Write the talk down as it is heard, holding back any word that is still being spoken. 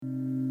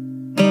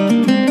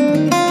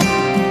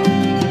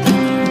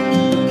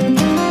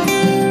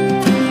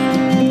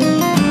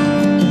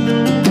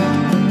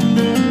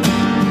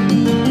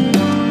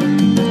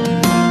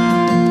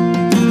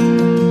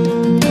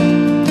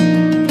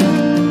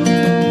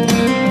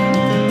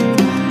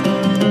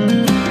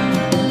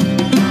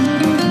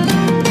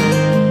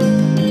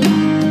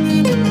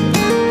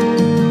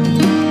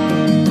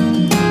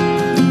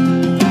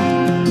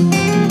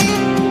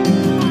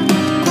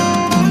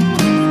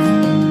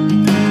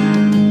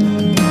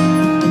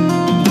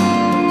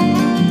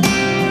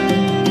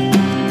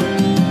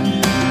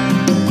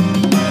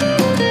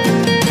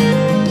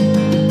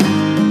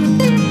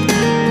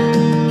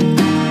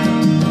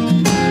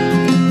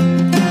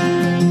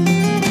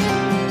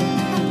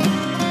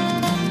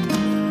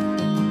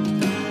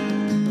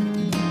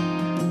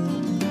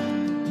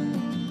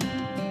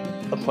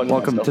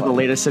Welcome to the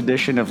latest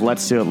edition of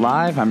Let's Do It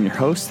Live. I'm your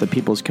host, the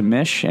People's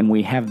Commish, and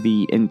we have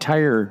the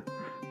entire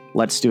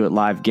Let's Do It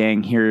Live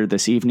gang here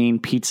this evening.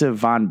 Pizza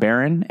Von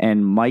Baron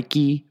and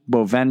Mikey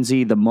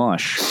Bovenzi the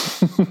Mush.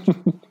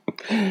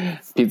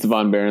 Pizza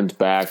Von Baron's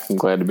back. I'm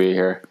glad to be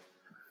here.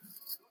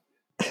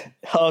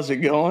 How's it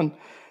going?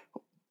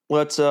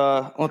 Let's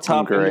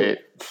hop great.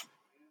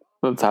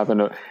 Let's hop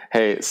into it.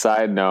 Hey,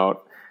 side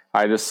note,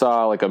 I just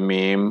saw like a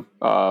meme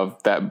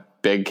of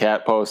that Big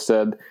Cat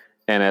posted,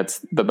 and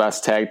it's the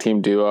best tag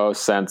team duo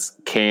since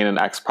Kane and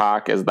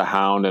X-Pac is the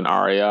Hound and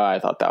Arya. I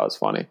thought that was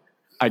funny.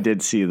 I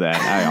did see that.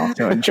 I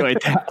also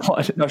enjoyed that one.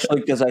 Especially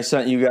because I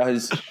sent you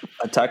guys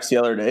a text the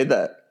other day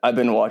that I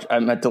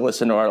meant to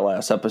listen to our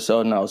last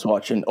episode, and I was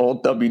watching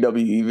old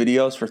WWE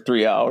videos for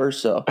 3 hours,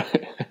 so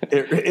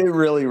it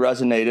really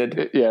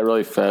resonated. Yeah, it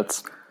really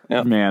fits.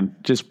 Yep. Man,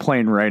 just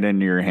playing right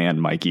into your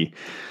hand, Mikey.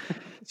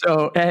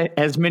 So,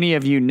 as many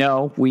of you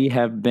know, we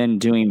have been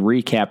doing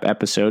recap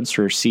episodes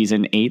for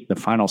Season 8, the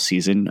final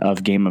season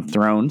of Game of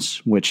Thrones,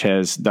 which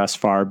has thus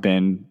far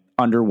been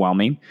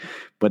underwhelming.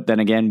 But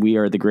then again, we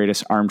are the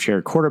greatest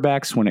armchair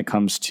quarterbacks when it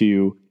comes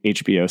to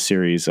HBO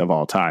series of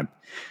all time.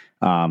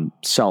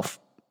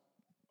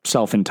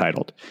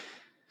 Self-entitled.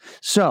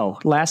 So,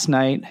 last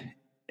night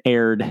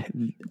aired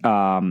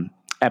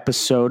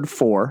episode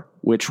 4,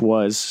 which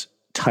was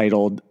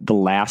titled The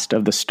Last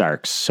of the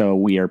Starks. So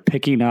we are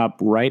picking up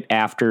right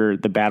after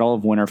the Battle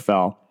of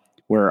Winterfell,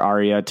 where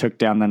Arya took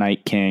down the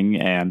Night King,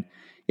 and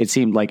it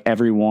seemed like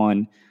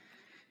everyone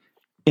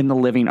in the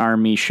living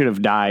army should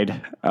have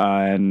died.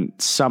 And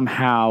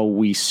somehow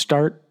we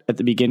start at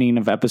the beginning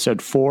of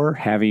episode 4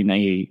 having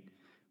a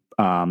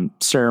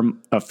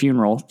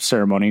funeral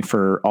ceremony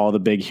for all the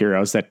big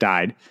heroes that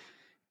died,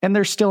 and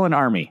there's still an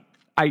army.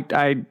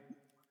 I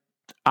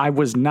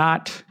was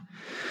not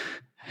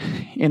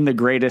in the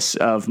greatest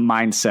of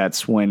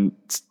mindsets when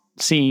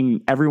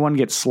seeing everyone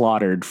get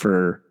slaughtered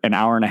for an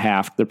hour and a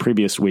half the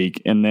previous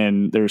week, and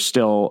then there's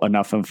still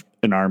enough of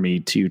an army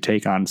to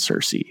take on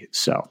Cersei.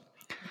 So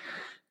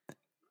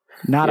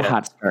not a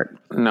hot start.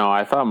 No,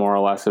 I thought more or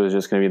less it was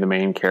just going to be the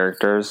main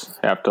characters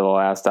after the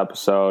last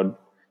episode,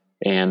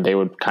 and they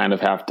would kind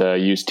of have to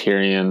use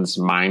Tyrion's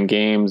mind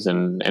games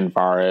and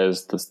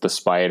Varys, the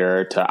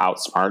spider, to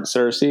outsmart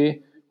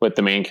Cersei with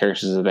the main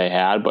characters that they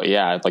had. But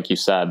yeah, like you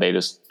said, they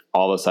just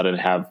all of a sudden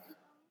have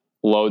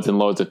loads and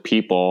loads of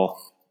people,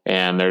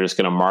 and they're just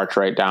going to march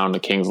right down to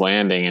King's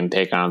Landing and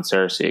take on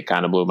Cersei. It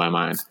kind of blew my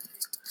mind.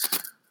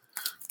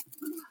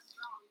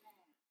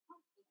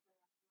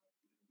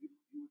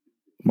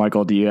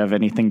 Michael, do you have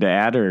anything to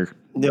add, or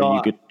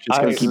you could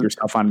just keep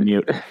yourself on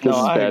mute? This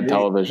is bad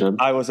television.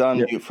 I was on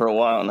mute for a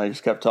while, and I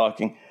just kept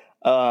talking.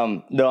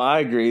 No, I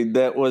agree.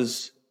 They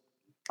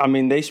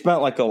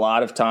spent like a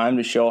lot of time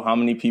to show how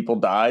many people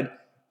died,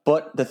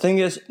 but the thing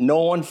is,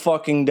 no one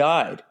fucking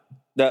died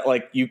that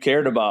like you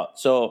cared about.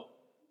 So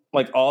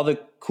like all the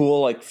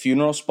cool like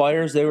funeral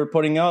spires they were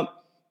putting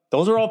up,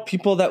 those are all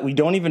people that we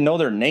don't even know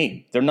their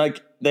name. They're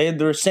like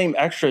their same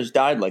extras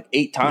died like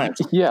 8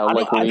 times. Yeah,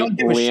 like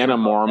Lyanna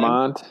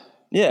Mormont.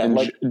 Yeah,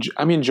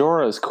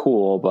 Jorah is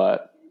cool,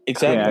 but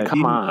exactly. Yeah,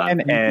 come on.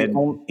 And Ed.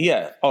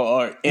 Yeah.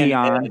 And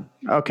Ed.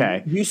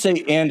 Okay. You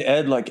say and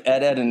Ed like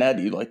Ed and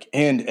Eddie, like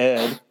and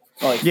Ed.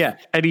 Like, yeah,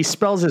 Eddie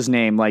spells his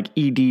name like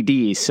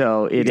EDD,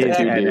 so it is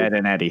Ed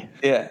and Eddie.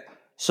 Yeah.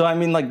 So,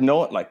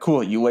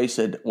 cool, you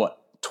wasted,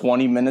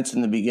 20 minutes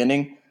in the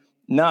beginning?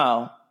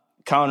 Now,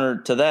 counter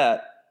to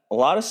that, a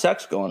lot of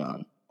sex going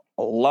on.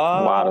 A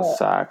lot of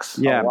sex.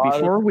 Yeah,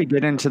 before we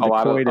get into the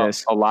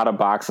coitus. A lot of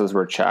boxes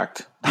were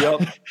checked.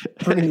 Yep,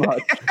 pretty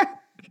much.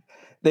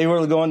 They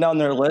were going down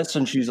their list,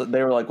 and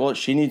they were like, well,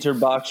 she needs her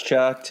box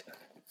checked.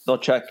 They'll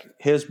check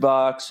his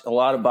box, a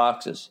lot of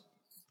boxes.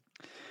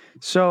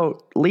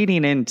 So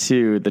leading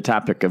into the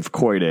topic of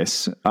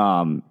coitus,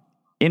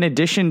 in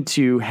addition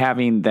to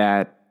having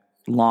that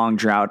long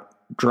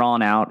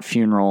drawn out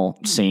funeral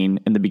scene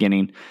in the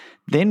beginning,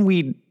 then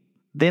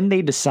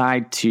they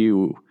decide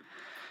to,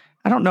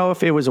 I don't know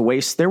if it was a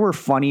waste. There were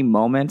funny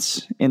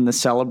moments in the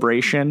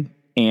celebration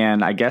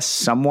and I guess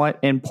somewhat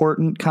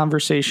important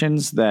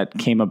conversations that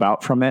came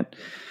about from it.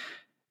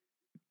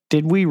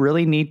 Did we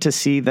really need to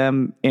see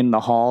them in the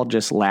hall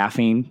just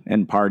laughing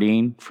and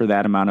partying for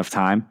that amount of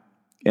time?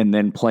 And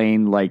then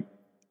playing like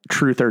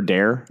truth or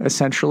dare,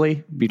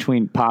 essentially,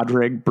 between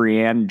Podrick,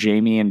 Brienne,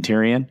 Jaime, and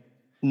Tyrion?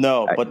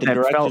 No, but the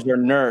directors are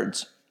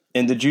nerds.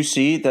 And did you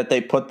see that they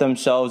put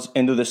themselves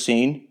into the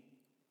scene?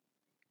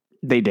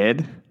 They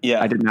did? Yeah.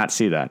 I did not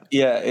see that.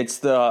 Yeah,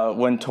 it's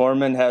when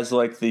Tormund has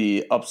like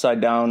the upside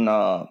down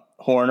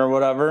horn or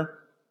whatever,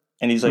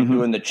 and he's like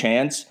doing the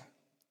chants.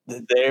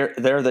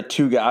 They're the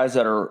 2 guys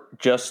that are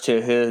just to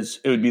it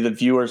would be the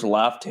viewer's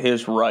left,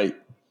 his right.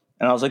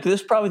 And I was like, this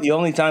is probably the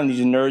only time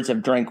these nerds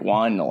have drank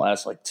wine in the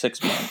last,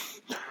 6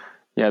 months.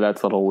 Yeah,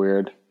 that's a little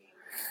weird.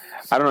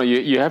 I don't know.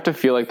 You have to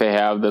feel like they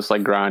have this,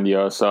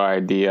 grandiose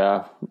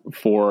idea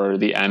for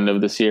the end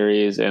of the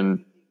series,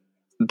 and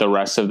the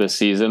rest of the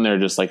season, they're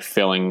just,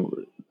 filling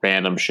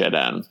random shit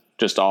in.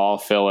 Just all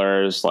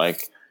fillers,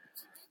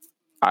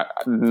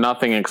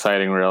 Nothing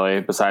exciting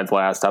really besides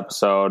last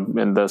episode,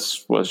 and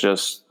this was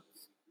just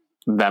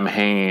them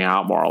hanging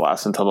out more or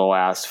less until the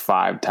last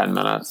 5-10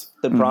 minutes.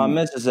 The problem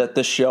is that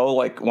the show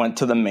like went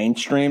to the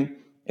mainstream.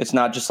 It's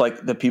not just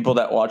like the people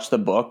that watch the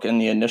book and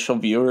the initial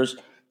viewers.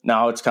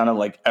 Now it's kind of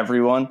like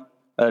everyone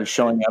that is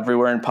showing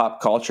everywhere in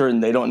pop culture,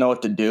 and they don't know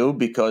what to do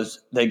because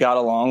they got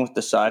along with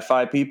the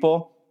sci-fi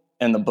people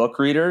and the book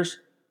readers.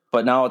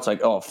 But now it's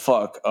like, oh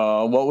fuck,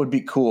 what would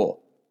be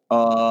cool?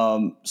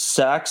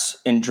 Sex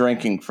and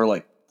drinking for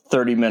like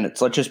 30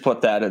 minutes. Let's just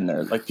put that in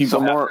there. Like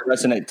people have to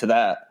resonate to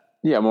that.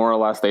 Yeah, more or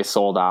less they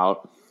sold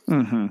out.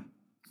 Mm-hmm.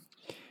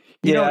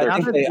 I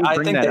think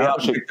they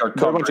they're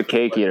a bunch of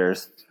cake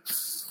eaters.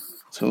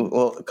 So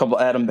a couple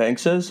Adam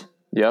Bankses.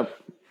 Yep.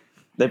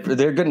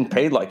 They're getting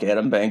paid like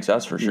Adam Banks,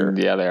 that's for sure.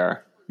 Yeah, they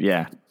are.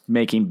 Yeah,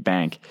 making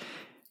bank.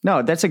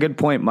 No, that's a good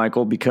point,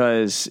 Michael,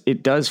 because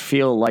it does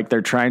feel like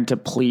they're trying to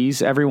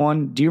please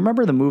everyone. Do you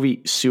remember the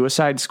movie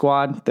Suicide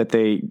Squad that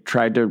they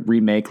tried to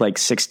remake like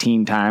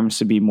 16 times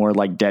to be more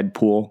like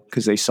Deadpool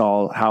because they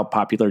saw how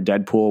popular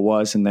Deadpool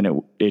was, and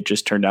then it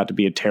just turned out to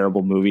be a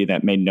terrible movie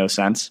that made no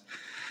sense?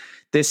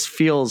 This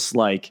feels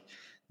like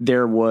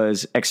there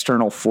was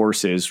external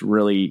forces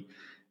really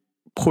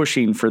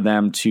pushing for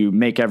them to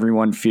make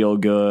everyone feel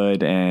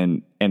good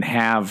and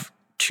have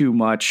too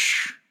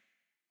much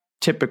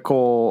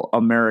typical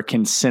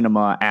American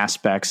cinema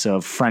aspects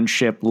of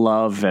friendship,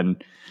 love,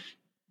 and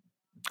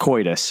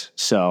coitus.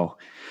 So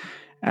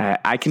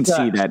I can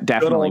see that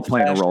definitely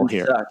playing a role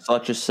here. Sex,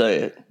 let's just say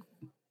it.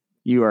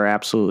 You are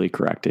absolutely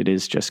correct. It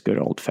is just good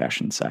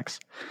old-fashioned sex.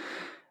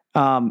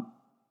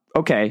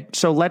 Okay,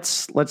 so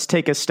let's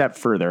take a step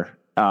further.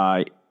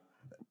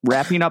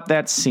 Wrapping up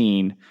that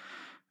scene,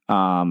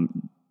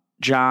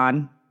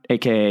 John,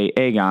 aka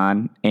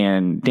Aegon,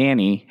 and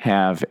Dany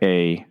have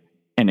an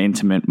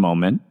intimate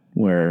moment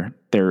where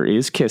there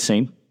is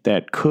kissing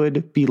that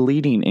could be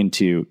leading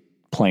into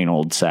plain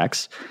old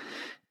sex.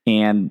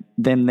 And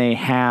then they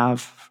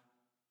have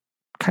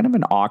kind of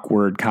an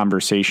awkward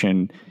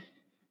conversation,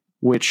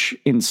 which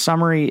in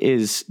summary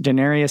is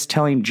Daenerys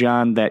telling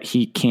Jon that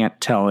he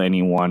can't tell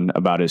anyone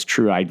about his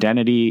true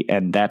identity,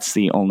 and that's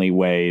the only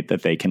way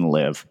that they can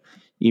live,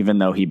 even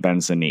though he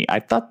bends the knee. I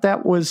thought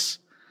that was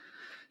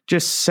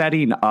just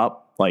setting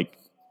up like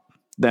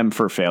them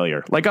for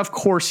failure. Like, of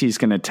course he's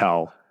going to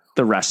tell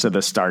the rest of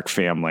the Stark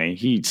family.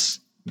 He's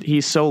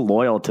so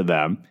loyal to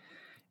them.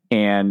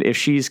 And if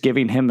she's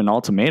giving him an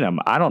ultimatum,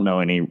 I don't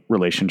know any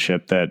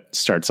relationship that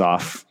starts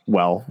off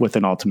well with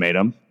an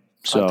ultimatum.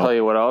 So I'll tell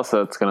you what else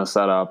that's going to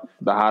set up.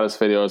 The hottest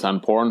videos on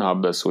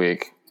Pornhub this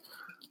week.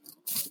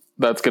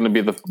 That's going to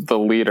be the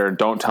leader.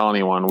 Don't tell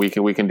anyone. We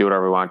can do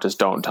whatever we want. Just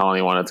don't tell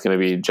anyone. It's going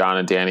to be Jon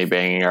and Dany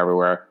banging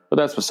everywhere. But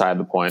that's beside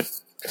the point.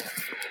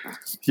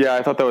 Yeah,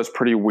 I thought that was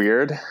pretty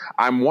weird.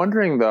 I'm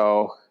wondering,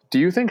 though, do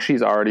you think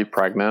she's already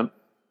pregnant?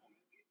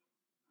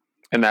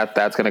 And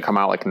that's going to come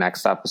out like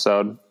next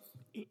episode?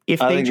 If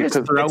they just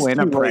throw in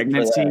a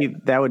pregnancy,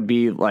 that would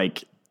be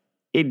like,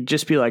 it'd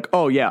just be like,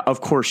 oh yeah,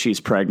 of course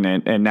she's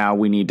pregnant, and now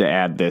we need to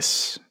add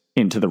this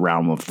into the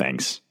realm of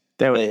things.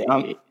 That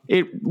would,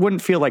 it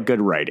wouldn't feel like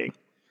good writing.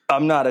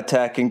 I'm not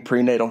attacking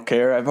prenatal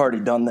care. I've already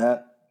done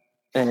that.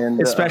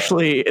 And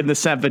especially in the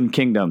Seven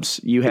Kingdoms,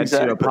 you had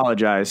to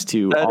apologize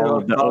to all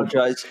of the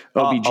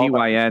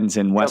OBGYNs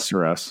in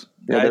Westeros.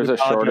 Yeah, there's a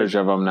shortage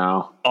of them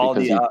now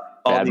because you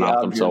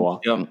badmouth them so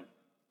well.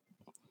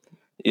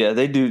 Yeah,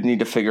 they do need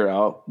to figure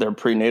out their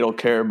prenatal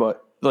care,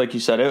 but like you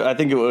said, I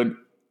think it would.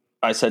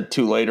 I said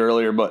too late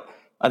earlier, but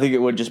I think it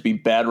would just be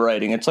bad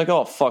writing. It's like,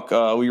 oh fuck,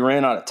 we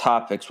ran out of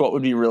topics. What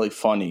would be really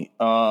funny?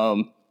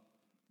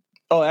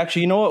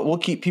 Actually, you know what? We'll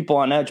keep people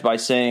on edge by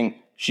saying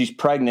she's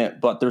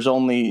pregnant, but there's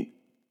only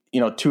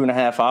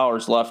 2.5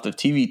 hours left of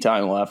TV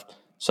time left,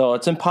 so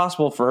it's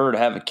impossible for her to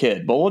have a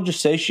kid. But we'll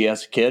just say she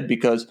has a kid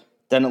because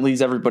then it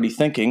leaves everybody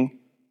thinking,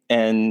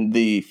 and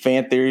the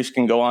fan theories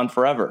can go on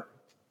forever.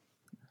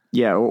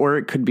 Yeah, or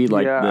it could be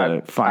like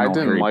the final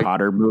Harry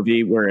Potter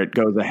movie where it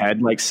goes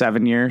ahead like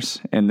 7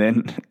 years, and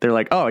then they're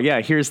like, oh, yeah,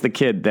 here's the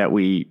kid that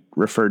we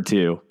referred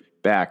to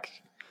back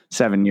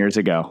 7 years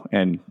ago.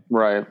 And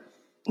right.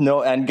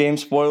 No Endgame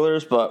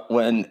spoilers, but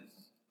when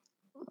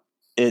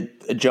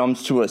it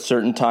jumps to a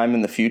certain time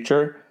in the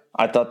future,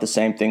 I thought the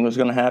same thing was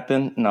going to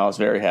happen, and I was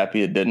very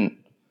happy it didn't.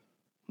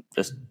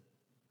 Just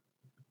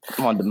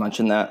wanted to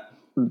mention that.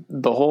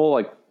 The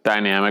whole,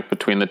 dynamic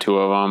between the two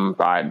of them,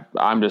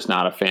 I'm just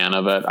not a fan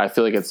of it. I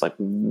feel like it's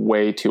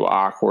way too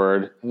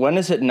awkward. When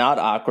is it not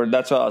awkward?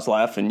 That's why I was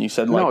laughing. You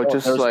said no,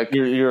 just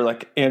you're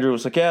like Andrew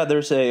was like, yeah, there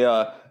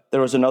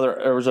was an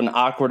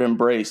awkward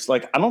embrace. I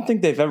don't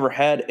think they've ever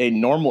had a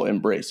normal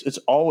embrace. It's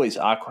always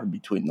awkward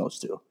between those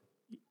two.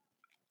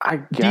 I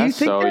guess Do you think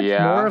so. That's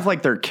yeah. more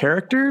of their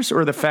characters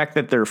or the fact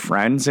that they're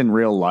friends in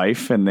real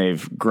life and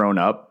they've grown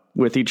up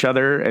with each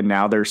other and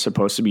now they're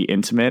supposed to be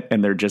intimate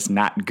and they're just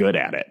not good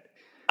at it?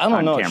 I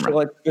don't know.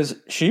 Because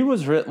she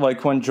was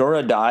when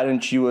Jorah died,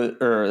 and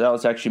that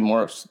was actually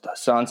more of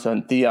Sansa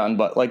and Theon.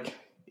 But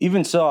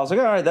even so, I was like,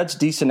 all right, that's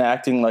decent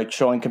acting,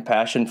 showing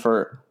compassion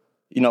for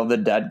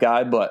the dead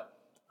guy. But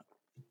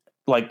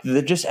like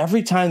just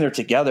every time they're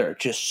together,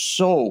 it's just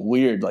so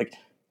weird. Like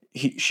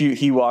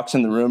he walks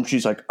in the room,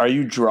 she's like, "Are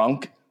you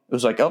drunk?" It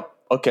was like, "Oh,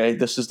 okay,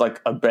 this is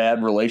like a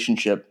bad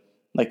relationship."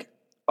 Like,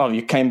 "Oh,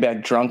 you came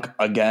back drunk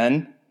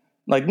again?"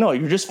 Like, no,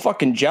 you're just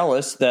fucking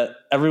jealous that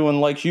everyone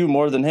likes you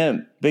more than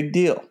him. Big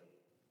deal.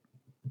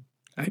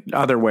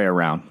 Other way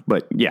around,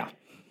 but yeah,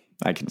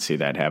 I can see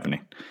that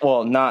happening.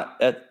 Well,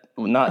 not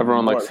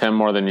everyone likes him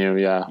more than you.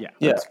 Yeah,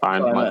 that's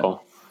fine,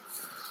 Michael.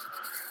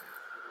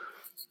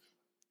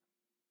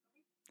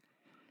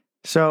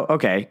 So,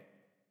 okay,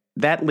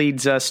 that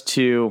leads us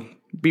to,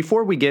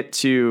 before we get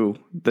to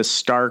the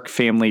Stark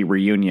family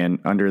reunion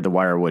under the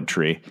Wirewood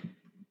tree,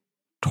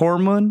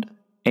 Tormund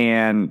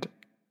and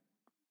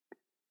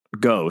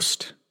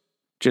Ghost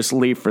just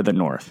leave for the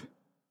north.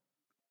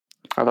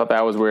 I thought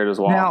that was weird as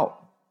well.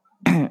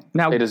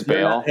 Now they just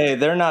bail.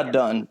 They're not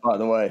done, by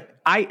the way.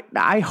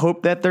 I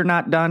hope that they're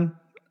not done,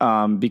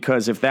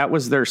 because if that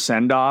was their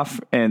send off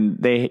and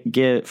they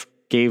gave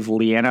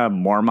Lyanna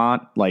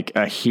Mormont like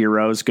a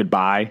hero's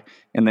goodbye,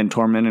 and then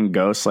Tormund and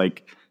Ghost,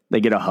 like, they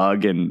get a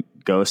hug and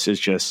Ghost is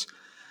just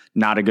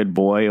not a good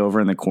boy over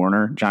in the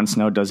corner. Jon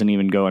Snow doesn't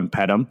even go and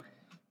pet him.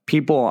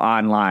 People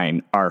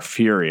online are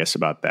furious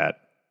about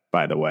that,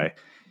 by the way.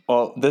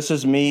 Well, this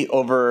is me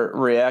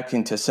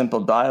overreacting to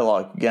simple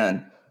dialogue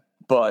again,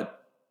 but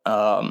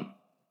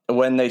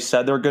when they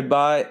said their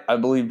goodbye, I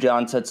believe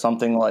Jon said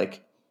something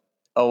like,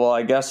 "Oh, well,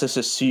 I guess this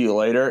is see you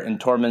later." And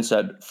Tormund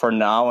said, "For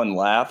now," and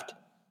laughed.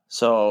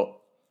 So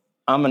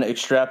I'm going to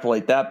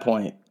extrapolate that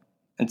point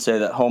and say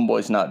that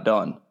homeboy's not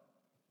done.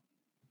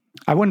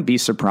 I wouldn't be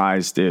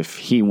surprised if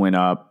he went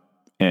up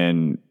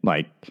and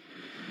like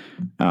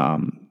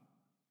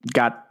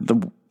got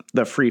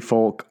the free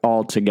folk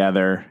all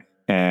together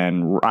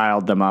and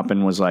riled them up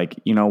and was like,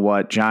 "You know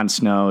what? Jon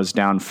Snow is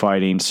down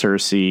fighting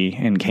Cersei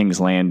in King's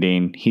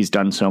Landing. He's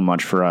done so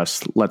much for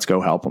us. Let's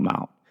go help him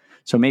out."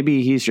 So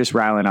maybe he's just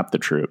rallying the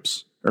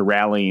troops.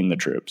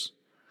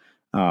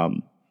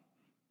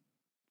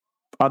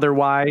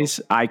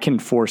 Otherwise, I can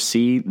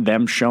foresee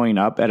them showing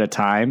up at a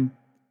time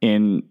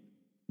in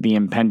the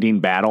impending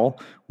battle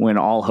when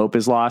all hope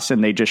is lost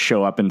and they just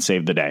show up and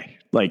save the day.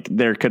 Like,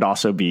 there could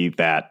also be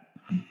that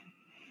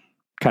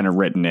kind of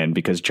written in,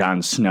 because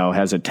Jon Snow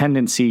has a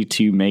tendency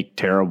to make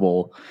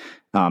terrible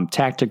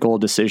tactical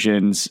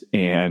decisions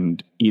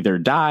and either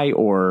die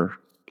or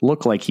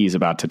look like he's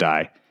about to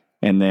die,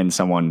 and then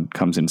someone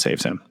comes and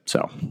saves him.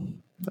 So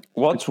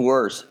what's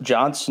worse,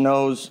 Jon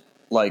Snow's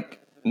like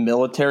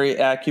military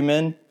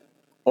acumen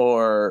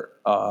or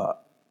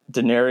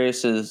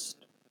Daenerys's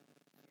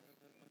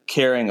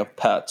caring of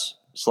pets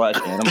 /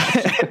 animals?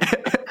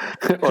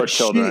 Or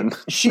children.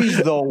 She's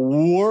the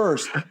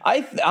worst.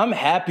 I'm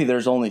happy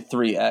there's only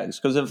 3 eggs,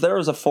 because if there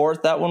was a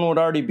 4th, that one would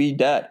already be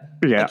dead.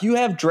 Yeah. Like, you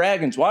have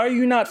dragons. Why are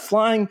you not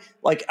flying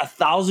like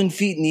 1,000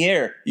 feet in the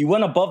air? You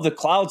went above the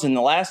clouds in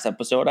the last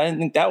episode. I didn't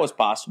think that was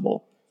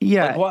possible.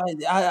 Yeah. Like, why?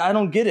 I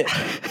don't get it.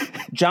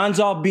 John's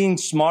all being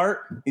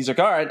smart. He's like,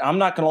 "All right, I'm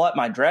not going to let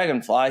my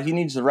dragon fly. He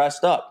needs to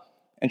rest up."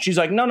 And she's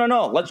like, no,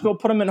 let's go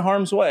put him in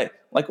harm's way.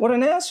 Like, what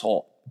an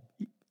asshole.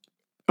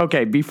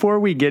 Okay, before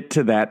we get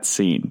to that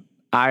scene,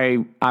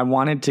 I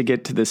wanted to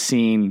get to the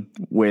scene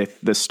with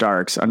the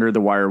Starks under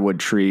the Wirewood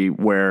tree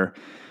where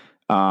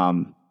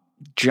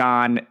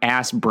Jon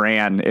asked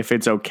Bran if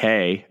it's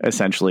okay,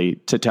 essentially,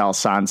 to tell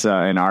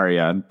Sansa and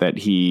Arya that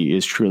he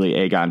is truly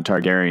Aegon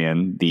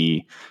Targaryen,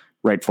 the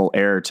rightful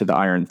heir to the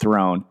Iron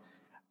Throne,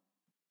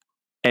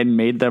 and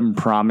made them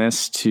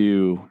promise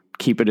to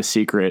keep it a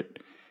secret,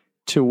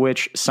 to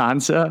which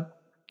Sansa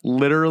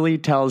literally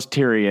tells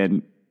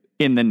Tyrion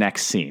in the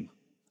next scene.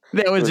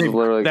 That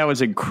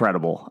was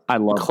incredible. I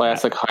love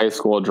classic high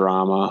school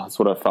drama. That's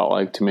what it felt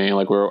like to me.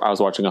 Like I was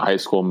watching a high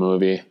school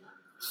movie.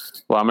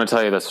 Well, I'm going to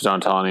tell you this, so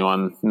don't tell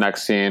anyone.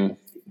 Next scene,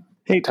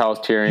 he tells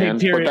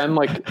Tyrion. But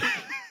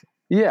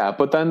then,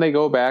 but then they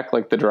go back,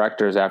 like the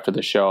directors after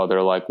the show,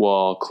 they're like,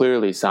 well,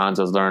 clearly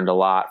Sansa's learned a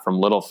lot from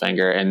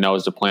Littlefinger and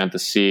knows to plant the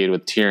seed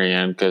with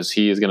Tyrion because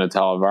he is going to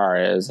tell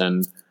Varys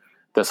and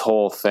this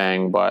whole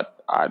thing.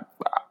 But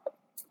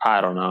I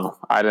don't know.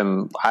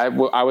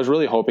 I was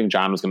really hoping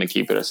Jon was going to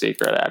keep it a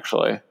secret,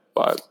 actually.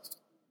 But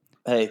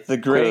hey, the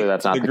great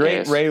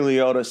Ray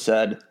Liotta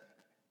said,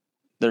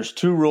 "There's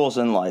 2 rules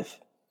in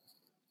life: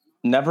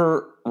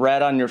 never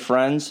rat on your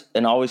friends,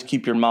 and always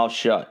keep your mouth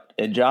shut."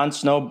 And Jon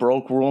Snow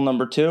broke rule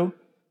number 2.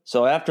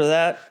 So after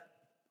that,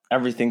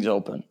 everything's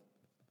open.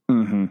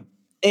 Mm-hmm.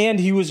 And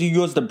he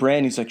goes to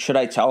Bran. He's like, "Should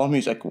I tell him?"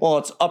 He's like, "Well,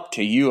 it's up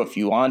to you if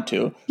you want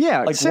to."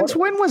 Yeah. Like, since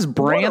when was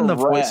Bran the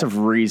voice of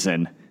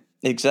reason?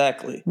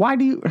 Exactly. Why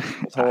do you?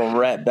 Whole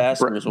rat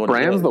bastard is what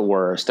Bran's the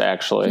worst,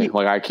 actually.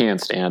 Like, I can't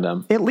stand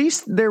him. At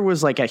least there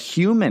was like a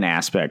human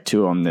aspect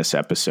to him this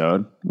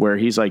episode where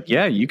he's like,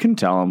 "Yeah, you can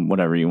tell him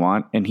whatever you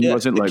want," and he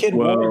wasn't like,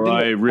 "Well,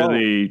 I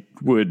really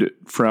would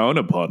frown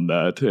upon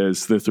that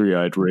as the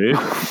three-eyed raven."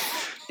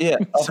 Yeah,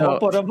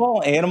 but of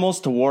all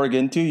animals to warg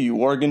into, you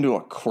warg into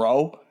a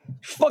crow.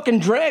 Fucking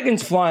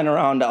dragons flying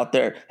around out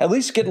there. At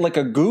least get like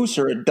a goose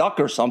or a duck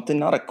or something,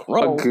 not a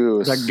crow. A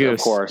goose, of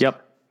course.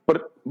 Yep.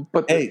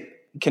 But hey,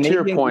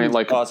 Canadian to your point, dudes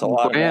like cause a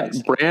lot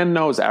of Bran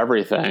knows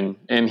everything,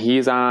 and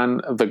he's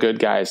on the good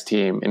guys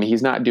team, and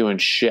he's not doing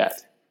shit.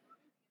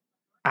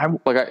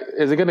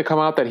 Is it going to come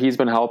out that he's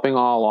been helping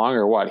all along,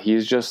 or what?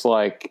 He's just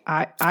like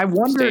I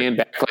wonder, staying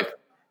back. Like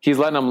he's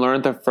letting them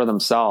learn for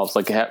themselves.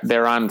 Like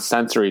they're on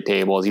sensory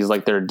tables. He's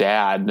like their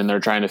dad, and they're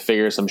trying to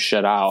figure some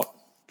shit out.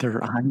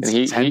 They're on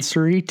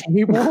sensory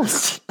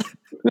tables.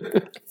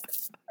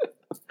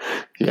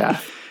 Yeah,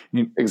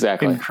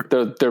 exactly.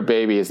 They're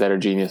babies that are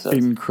geniuses.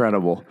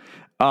 Incredible.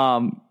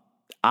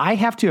 I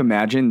have to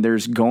imagine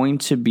there's going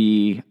to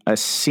be a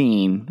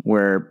scene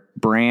where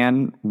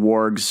Bran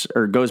wargs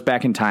or goes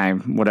back in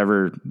time,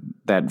 whatever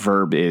that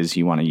verb is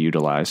you want to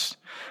utilize.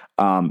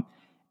 And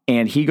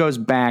he goes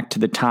back to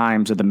the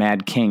times of the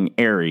Mad King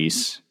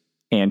Aerys,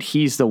 and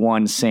he's the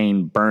one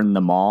saying burn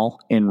them all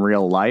in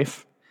real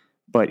life,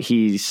 but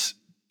he's,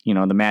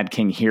 the Mad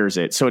King hears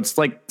it. So it's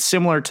like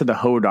similar to the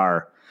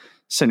Hodor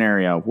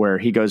scenario where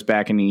he goes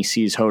back and he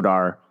sees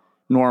Hodor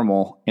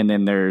normal, and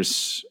then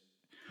there's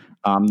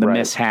the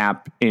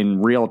mishap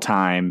in real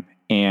time,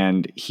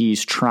 and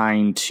he's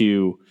trying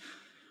to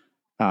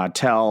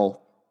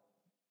tell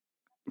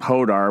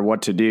Hodor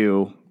what to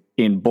do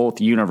in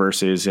both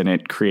universes, and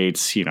it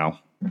creates, I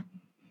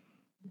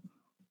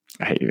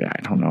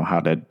don't know how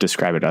to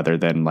describe it other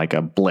than like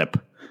a blip.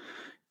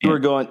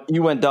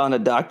 You went down a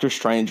Doctor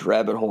Strange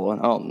rabbit hole,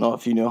 and I don't know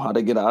if you know how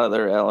to get out of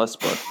there, Alice,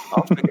 but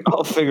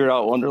I'll figure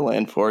out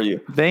Wonderland for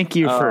you. Thank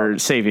you for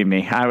saving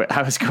me.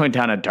 I was going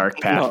down a dark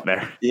path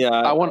there. Yeah.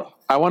 I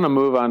want to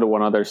move on to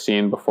one other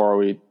scene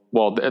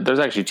there's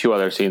actually two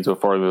other scenes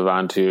before we move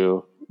on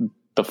to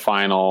the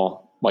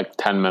final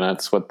 10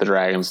 minutes with the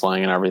dragon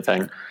slaying and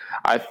everything.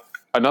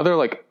 Another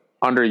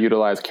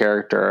underutilized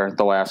character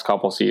the last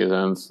couple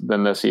seasons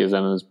than this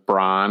season is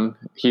Bronn.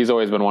 He's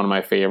always been one of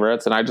my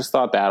favorites, and I just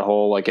thought that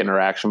whole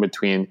interaction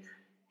between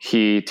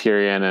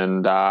Tyrion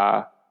and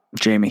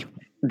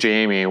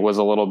Jaime was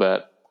a little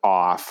bit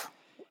off.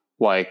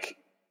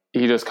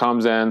 He just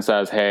comes in,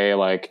 says, hey,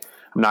 I'm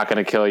not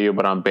going to kill you,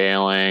 but I'm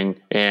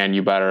bailing, and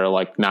you better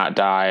not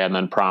die, and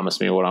then promise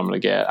me what I'm going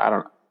to get.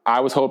 I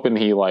was hoping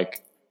he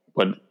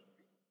would,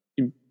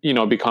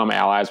 become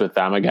allies with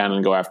them again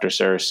and go after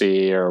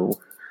Cersei or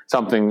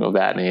something of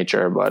that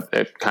nature, but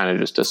it kind of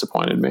just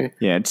disappointed me.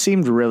 Yeah, it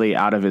seemed really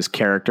out of his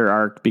character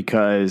arc,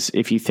 because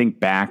if you think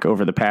back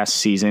over the past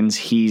seasons,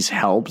 he's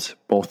helped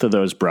both of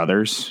those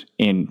brothers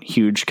in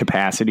huge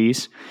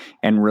capacities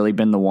and really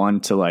been the one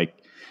to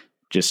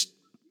just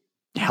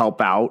help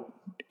out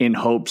in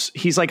hopes.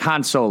 He's like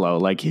Han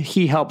Solo,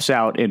 he helps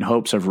out in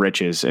hopes of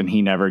riches, and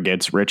he never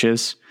gets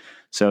riches.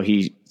 So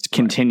he's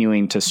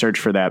continuing to search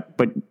for that.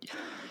 But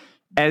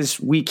as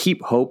we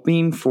keep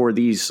hoping for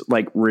these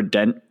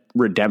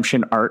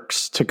redemption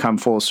arcs to come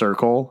full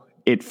circle,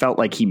 it felt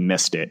like he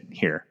missed it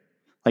here.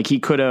 He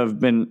could have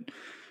been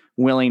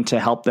willing to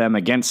help them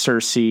against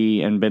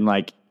Cersei and been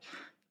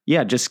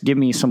yeah, just give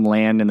me some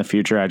land in the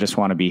future. I just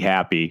want to be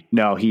happy.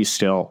 No, he's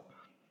still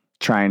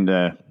trying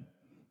to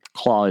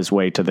claw his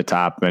way to the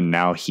top, and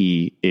now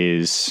he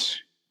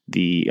is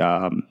the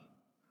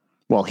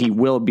he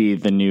will be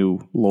the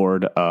new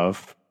Lord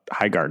of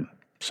Highgarden.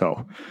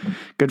 So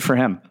good for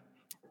him.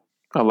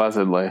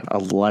 Allegedly.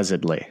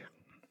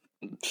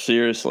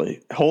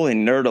 Seriously. Holy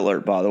nerd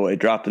alert, by the way,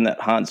 dropping that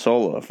Han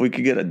Solo. If we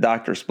could get a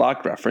Dr.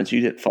 Spock reference,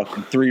 you'd hit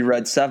fucking 3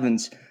 red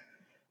 7s.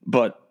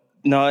 But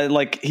no,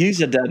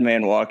 he's a dead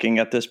man walking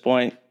at this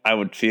point, I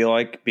would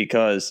feel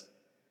because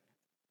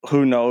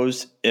who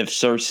knows if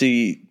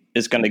Cersei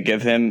is going to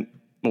give him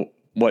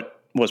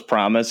what was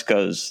promised,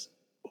 because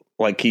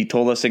he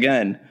told us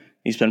again,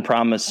 he's been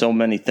promised so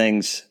many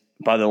things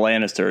by the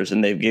Lannisters,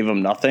 and they've gave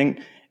him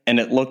nothing. And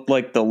it looked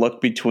like the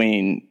look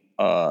between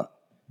Jaime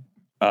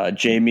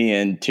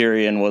and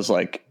Tyrion was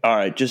all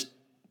right, just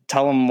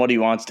tell him what he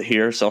wants to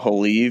hear so he'll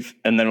leave,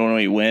 and then when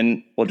we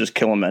win, we'll just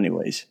kill him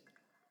anyways.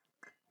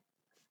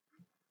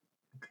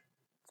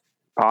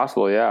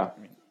 Possible, yeah.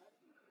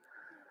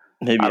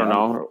 Maybe I don't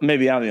know.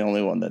 Maybe I'm the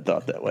only one that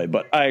thought that way,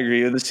 but I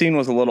agree. The scene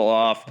was a little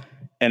off,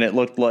 and it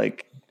looked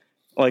like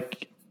I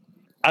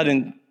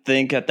didn't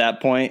think at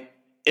that point,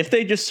 if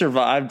they just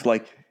survived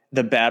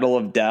the battle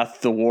of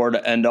death, the war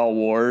to end all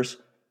wars,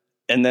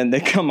 and then they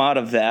come out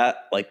of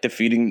that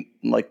defeating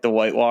the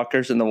White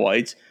Walkers and the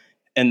Whites,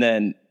 and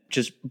then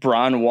just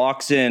Bronn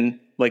walks in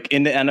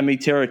into enemy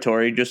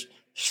territory, just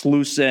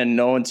sleuths in,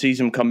 no one sees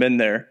him come in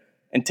there,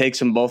 and takes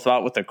them both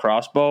out with a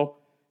crossbow.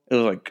 It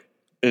was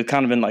it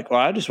kind of been well,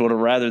 I just would have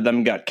rather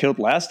them got killed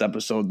last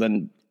episode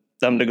than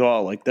them to go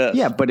out like this.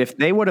 Yeah, but if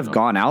they would have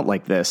gone out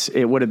like this,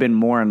 it would have been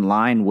more in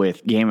line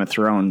with Game of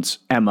Thrones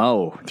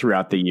MO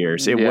throughout the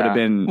years. It would have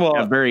been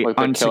a very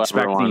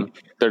unsuspecting.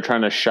 They're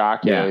trying to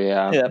shock you.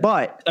 Yeah.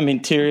 But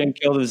Tyrion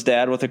killed his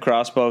dad with a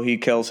crossbow. He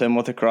kills him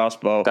with a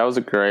crossbow. That was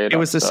a great. It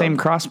was the same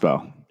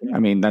crossbow.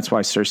 That's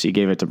why Cersei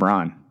gave it to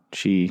Bronn.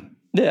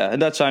 Yeah,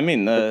 that's what I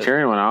mean. If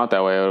Tyrion went out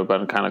that way, it would have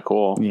been kind of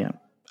cool. Yeah.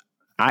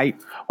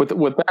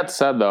 With that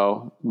said,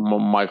 though,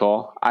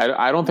 Michael,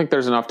 I don't think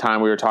there's enough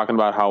time. We were talking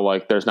about how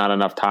there's not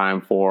enough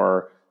time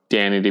for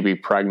Dany to be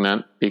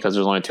pregnant because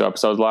there's only 2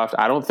 episodes left.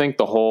 I don't think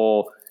the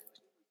whole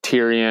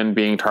Tyrion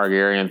being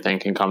Targaryen thing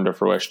can come to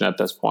fruition at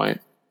this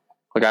point.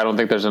 Like, I don't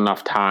think there's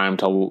enough time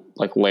to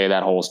like lay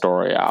that whole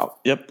story out.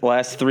 Yep,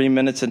 last 3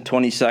 minutes and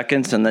 20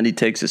 seconds, and then he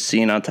takes a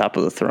scene on top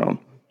of the throne.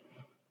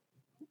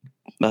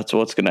 That's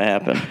what's going to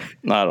happen.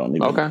 I don't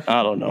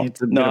know.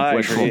 It's a bit of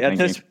wishful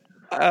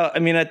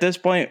thinking. At this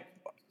point,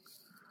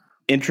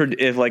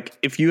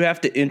 if you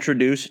have to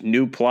introduce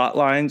new plot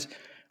lines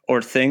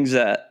or things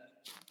that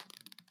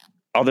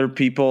other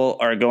people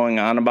are going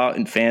on about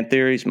in fan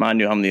theories, mind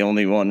you, I'm the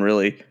only one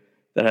really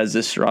that has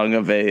this strong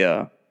of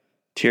a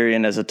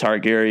Tyrion as a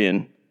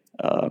Targaryen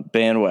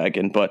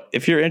bandwagon. But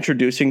if you're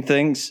introducing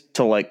things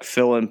to like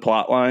fill in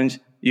plot lines,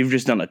 you've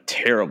just done a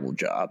terrible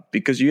job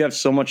because you have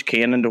so much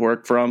canon to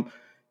work from,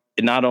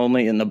 not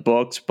only in the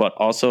books, but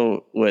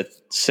also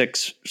with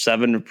 6,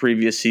 7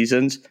 previous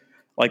seasons.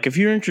 Like if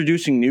you're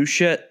introducing new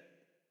shit,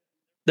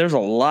 there's a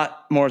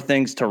lot more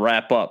things to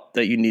wrap up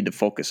that you need to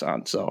focus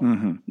on. So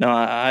no,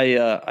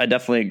 I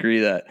definitely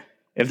agree that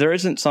if there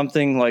isn't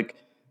something like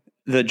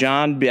the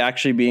Jon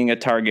actually being a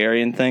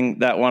Targaryen thing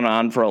that went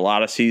on for a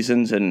lot of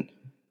seasons. And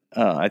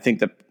I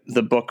think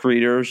the book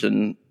readers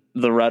and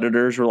the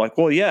Redditors were like,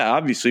 well, yeah,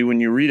 obviously when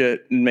you read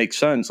it, it makes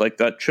sense. Like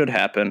that should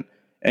happen.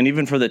 And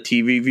even for the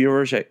TV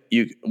viewers,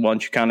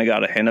 once you kind of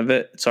got a hint of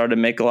it, it started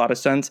to make a lot of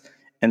sense.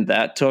 And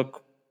that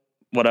took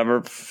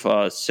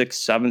 6,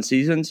 7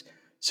 seasons.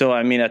 So,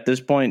 I mean, at this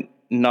point,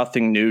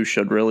 nothing new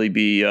should really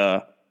be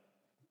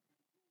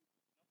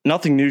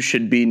nothing new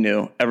should be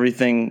new.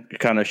 Everything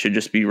kind of should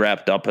just be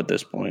wrapped up at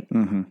this point.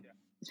 Mm-hmm.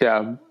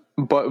 Yeah.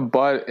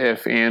 But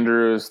if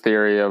Andrew's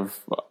theory of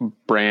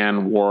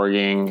Bran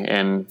warging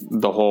and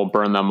the whole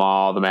burn them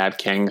all, the Mad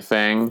King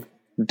thing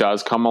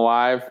does come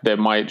alive, that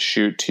might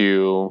shoot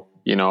to,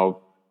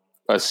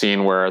 a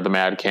scene where the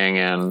Mad King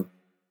and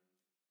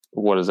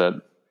Tywin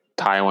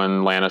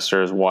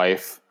Lannister's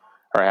wife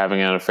are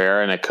having an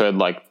affair, and it could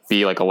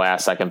be a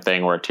last second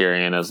thing where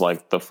Tyrion is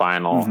the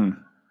final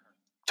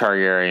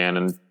Targaryen,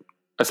 and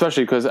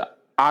especially because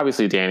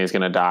obviously Dany's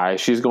going to die.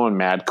 She's going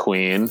Mad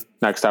Queen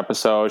next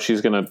episode.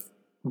 She's going to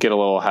get a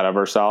little ahead of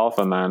herself,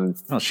 and then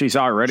she's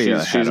already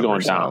she's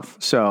going down.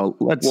 So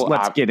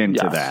let's get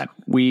into that.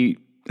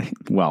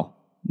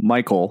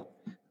 Michael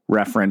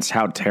referenced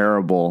how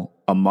terrible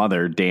a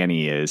mother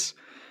Dany is.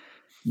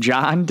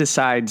 Jon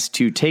decides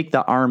to take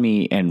the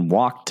army and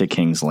walk to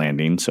King's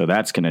Landing, so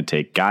that's going to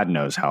take God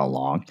knows how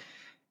long.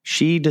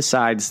 She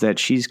decides that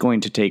she's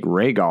going to take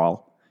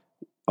Rhaegal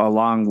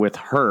along with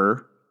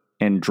her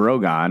and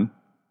Drogon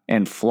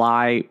and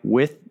fly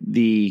with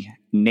the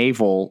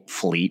naval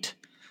fleet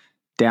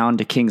down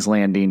to King's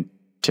Landing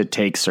to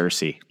take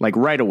Cersei.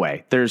 Right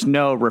away. There's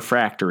no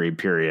refractory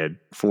period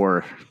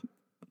for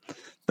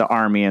the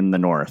army in the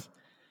north.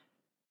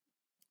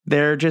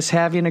 They're just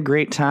having a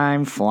great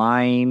time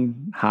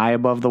flying high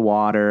above the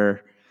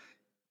water.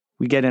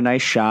 We get a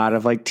nice shot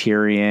of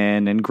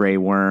Tyrion and Grey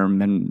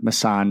Worm and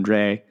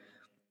Missandei.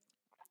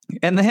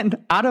 And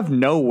then out of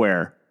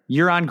nowhere,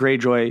 Euron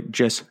Greyjoy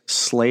just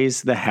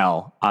slays the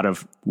hell out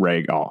of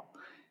Rhaegal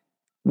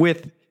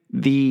with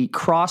the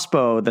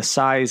crossbow the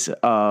size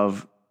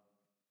of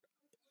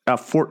a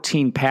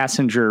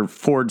 14-passenger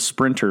Ford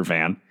Sprinter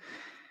van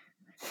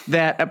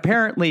that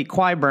apparently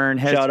Qyburn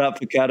has... Shout out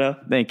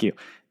Faketa. Thank you.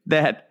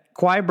 That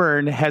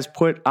Qyburn has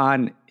put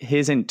on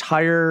his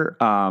entire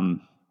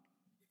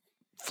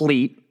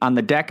fleet, on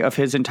the deck of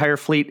his entire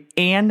fleet,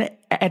 and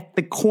at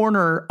the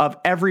corner of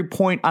every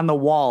point on the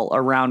wall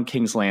around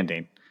King's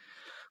Landing.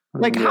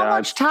 How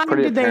much time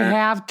did they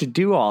have to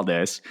do all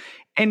this?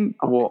 And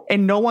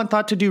no one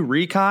thought to do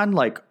recon?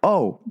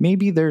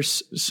 Maybe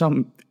there's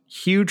some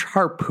huge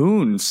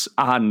harpoons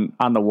on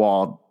the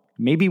wall.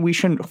 Maybe we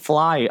shouldn't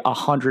fly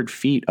 100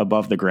 feet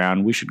above the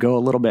ground. We should go a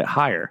little bit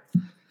higher.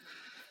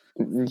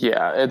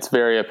 Yeah, it's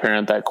very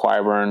apparent that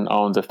Qyburn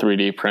owns a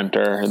 3D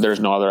printer. There's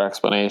no other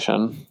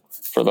explanation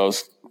for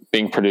those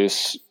being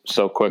produced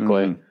so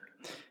quickly.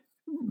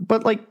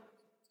 But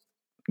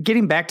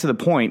getting back to the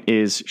point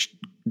is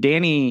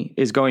Dany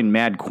is going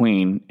Mad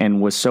Queen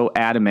and was so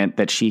adamant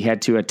that she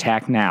had to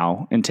attack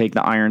now and take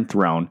the Iron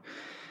Throne.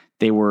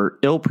 They were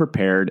ill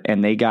prepared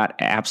and they got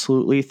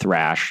absolutely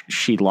thrashed.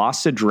 She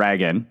lost a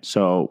dragon,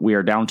 so we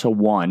are down to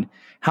 1.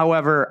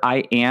 However,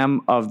 I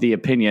am of the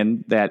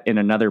opinion that in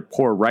another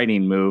poor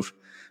writing move,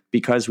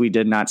 because we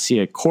did not see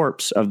a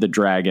corpse of the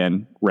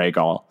dragon,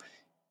 Rhaegal,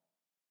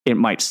 it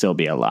might still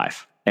be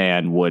alive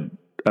and would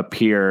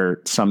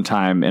appear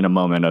sometime in a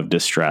moment of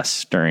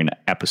distress during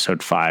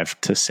episode 5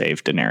 to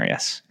save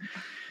Daenerys.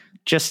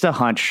 Just a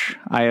hunch.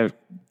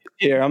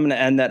 Here, I'm going to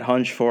end that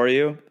hunch for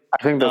you.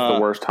 I think that's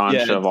the worst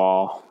hunch of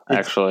all,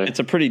 actually. It's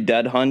a pretty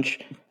dead hunch.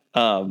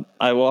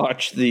 I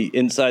watched the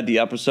inside the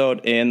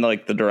episode and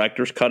the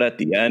director's cut at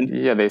the end.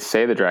 Yeah, they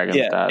say the dragon's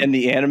dead. And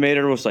the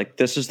animator was like,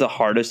 this is the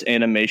hardest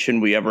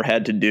animation we ever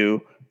had to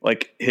do.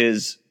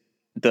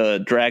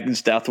 The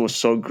dragon's death was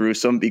so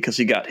gruesome because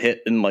he got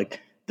hit in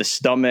the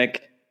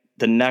stomach,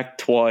 the neck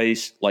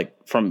twice,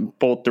 from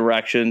both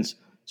directions.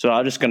 So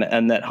I'm just going to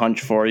end that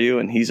hunch for you.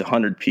 And he's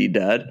 100p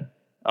dead.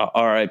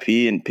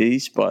 R.I.P. in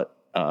peace, but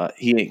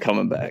he ain't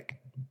coming back.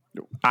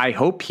 I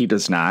hope he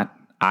does not.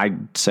 I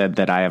said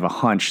that I have a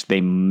hunch they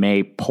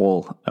may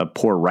pull a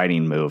poor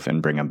writing move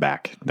and bring him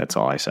back. That's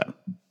all I said.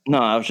 No,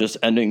 I was just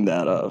ending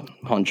that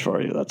hunch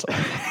for you. That's all.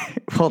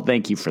 Well,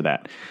 thank you for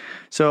that.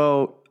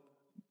 So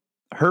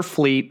her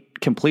fleet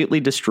completely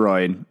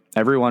destroyed.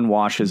 Everyone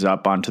washes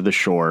up onto the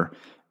shore.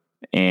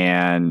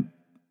 And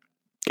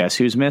guess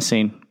who's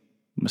missing?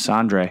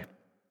 Missandre.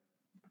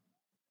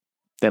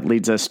 That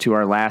leads us to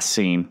our last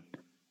scene.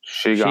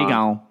 She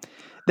gone.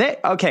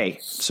 Okay,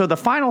 so the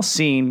final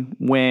scene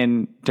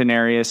when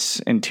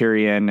Daenerys and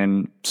Tyrion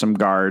and some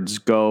guards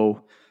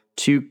go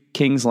to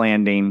King's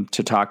Landing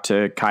to talk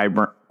to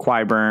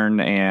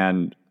Qyburn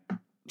and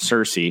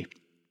Cersei,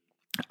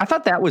 I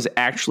thought that was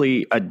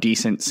actually a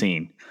decent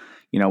scene.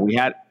 You know, we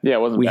had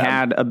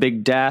had a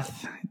big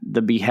death,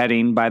 the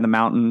beheading by the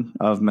mountain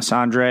of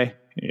Missandre.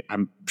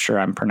 I'm sure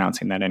I'm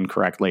pronouncing that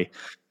incorrectly.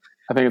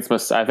 I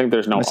think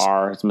there's no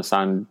R. It's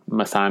Missandre,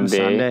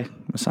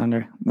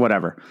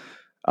 whatever.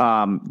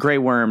 Grey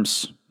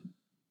Worm's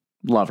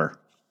lover.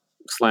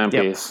 Slam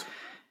piece.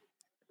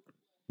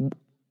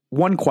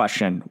 One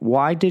question.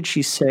 Why did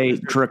she say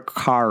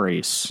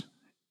Dracarys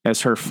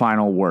as her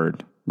final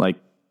word? Like,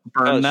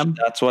 burn them?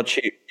 That's what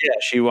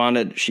she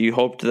wanted. She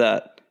hoped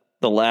that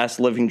the last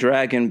living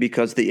dragon,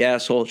 because the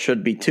asshole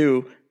should be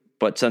two,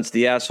 but since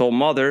the asshole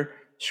mother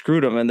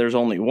screwed him and there's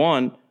only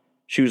one,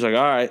 she was like,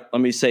 all right,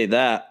 let me say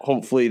that.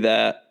 Hopefully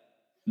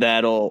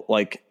that'll,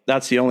 like,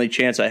 that's the only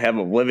chance I have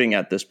of living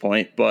at this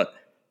point. But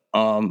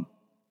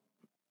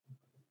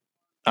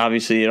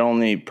obviously it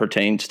only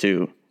pertains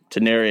to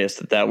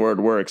Daenerys that word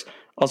works.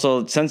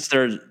 Also, since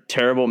they're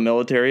terrible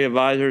military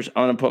advisors,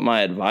 I'm going to put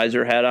my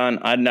advisor hat on.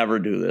 I'd never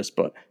do this,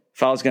 but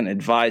if I was going to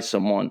advise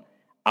someone,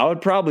 I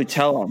would probably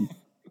tell them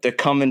to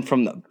come in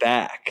from the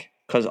back,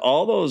 because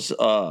all those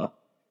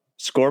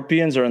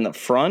scorpions are in the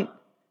front.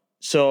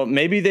 So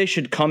maybe they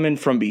should come in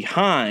from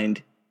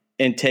behind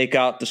and take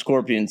out the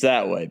scorpions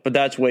that way. But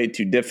that's way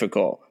too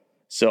difficult.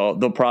 So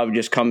they'll probably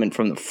just come in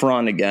from the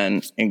front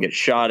again and get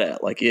shot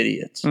at like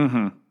idiots.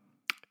 Mm-hmm.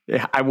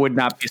 I would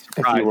not be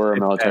surprised if you were a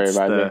military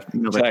advisor.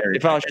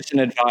 If I was just an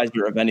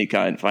advisor of any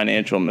kind,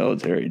 financial,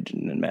 military, it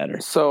didn't matter.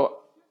 So,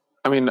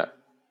 I mean,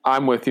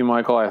 I'm with you,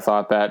 Michael. I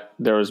thought that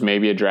there was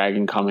maybe a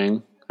dragon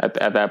coming at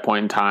that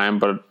point in time,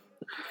 but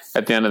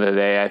at the end of the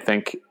day, I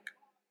think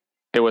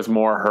it was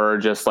more her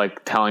just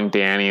like telling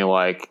Dany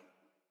like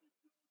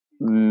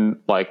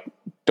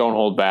don't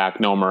hold back,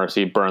 no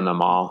mercy, burn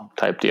them all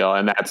type deal,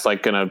 and that's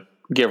like gonna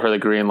give her the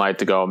green light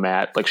to go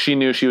mad. Like she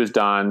knew she was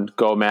done.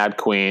 Go Mad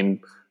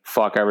Queen.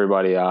 Fuck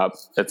everybody up.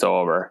 It's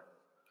over.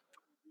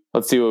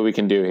 Let's see what we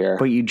can do here.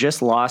 But you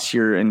just lost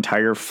your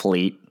entire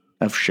fleet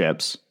of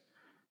ships.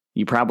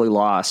 You probably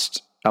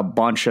lost a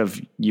bunch of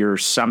your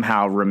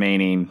somehow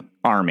remaining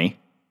army,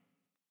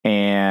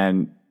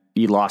 and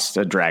you lost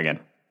a dragon.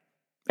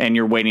 And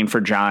you're waiting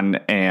for Jon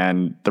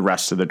and the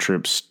rest of the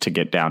troops to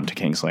get down to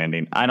King's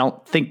Landing. I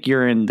don't think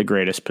you're in the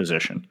greatest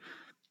position.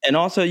 And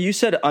also, you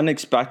said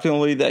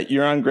unexpectedly that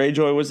Euron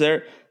Greyjoy was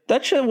there.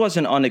 That shit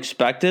wasn't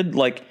unexpected.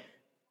 Like,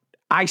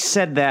 I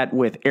said that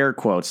with air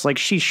quotes. Like,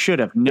 she should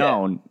have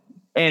known.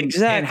 Yeah, and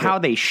exactly. And how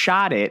they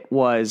shot it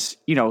was,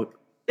 you know,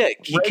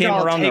 he came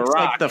around the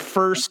rock. Like the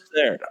first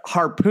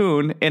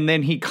harpoon, and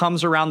then he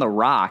comes around the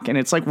rock. And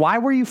it's like, why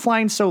were you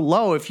flying so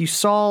low if you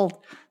saw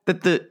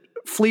that the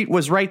fleet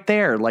was right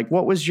there? Like,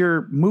 what was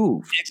your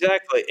move?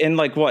 Exactly. And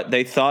like what?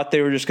 They thought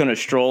they were just going to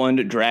stroll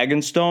into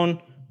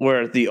Dragonstone,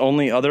 where the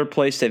only other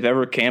place they've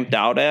ever camped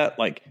out at.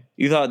 Like,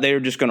 you thought they were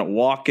just going to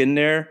walk in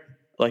there,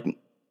 like,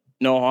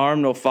 no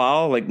harm, no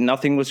foul, like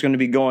nothing was going to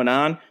be going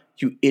on.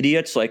 You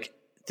idiots. Like,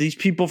 these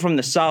people from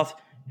the South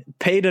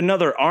paid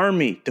another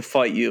army to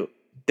fight you.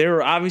 They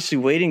were obviously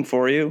waiting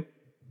for you.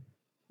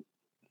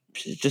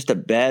 She's just a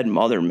bad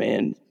mother,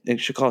 man. They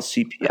should call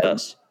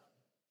CPS.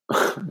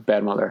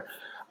 Bad mother.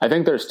 I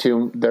think there's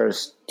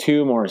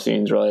two more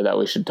scenes really that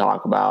we should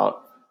talk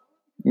about.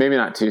 Maybe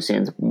not two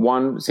scenes.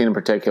 One scene in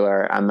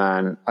particular, and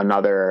then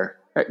another.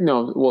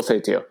 No, we'll say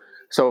two.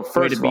 So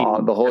first of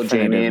all, the whole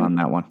Jaime on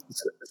that one.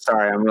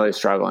 Sorry, I'm really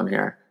struggling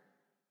here.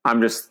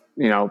 I'm just,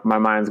 my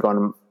mind's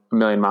going a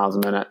million miles a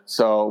minute.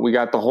 So we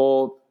got the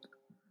whole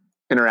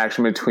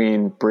interaction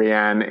between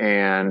Brienne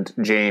and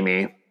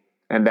Jaime,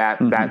 and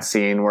that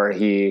scene where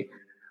he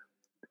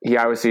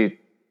obviously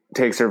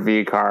takes her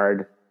V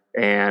card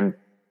and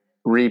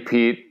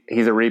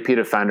he's a repeat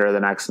offender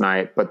the next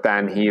night, but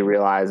then he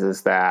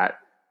realizes that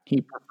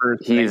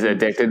he's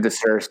addicted to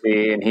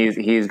Cersei, and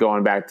he's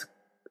going back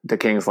to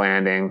King's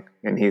Landing,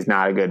 and he's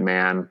not a good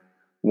man.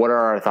 What are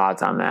our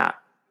thoughts on that?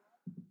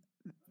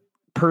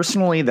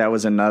 Personally, that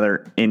was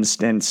another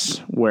instance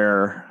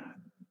where,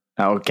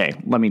 okay,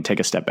 let me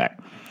take a step back.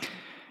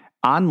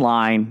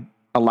 Online,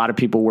 a lot of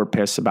people were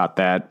pissed about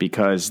that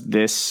because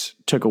this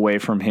took away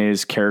from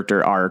his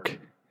character arc.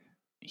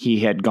 He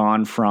had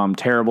gone from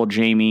terrible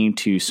Jaime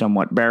to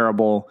somewhat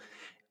bearable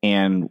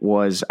and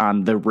was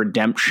on the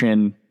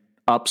redemption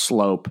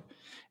upslope,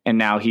 and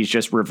now he's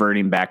just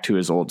reverting back to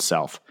his old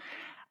self.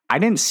 I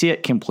didn't see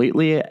it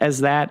completely as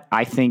that.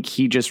 I think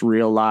he just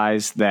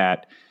realized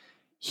that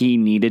he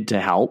needed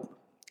to help.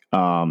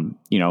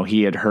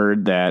 He had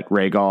heard that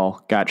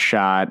Rhaegal got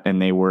shot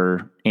and they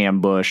were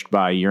ambushed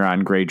by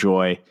Euron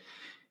Greyjoy.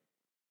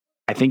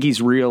 I think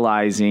he's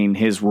realizing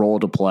his role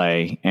to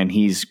play, and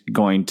he's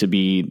going to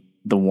be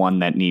the one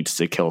that needs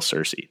to kill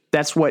Cersei.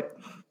 That's what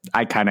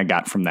I kind of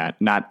got from that.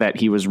 Not that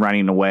he was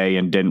running away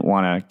and didn't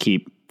want to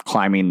keep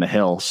climbing the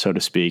hill, so to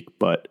speak,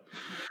 but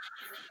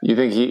you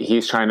think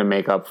he's trying to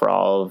make up for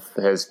all of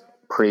his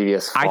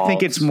previous faults? I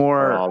think it's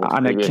more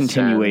on a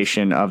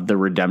continuation of the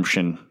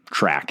redemption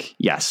track.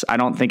 Yes. I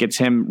don't think it's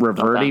him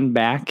reverting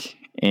back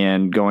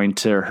and going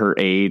to her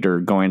aid or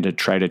going to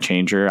try to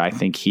change her. I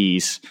think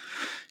he's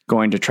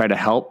going to try to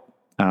help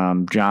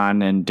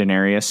Jon and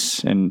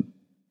Daenerys and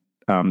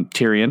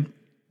Tyrion.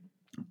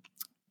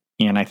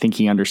 And I think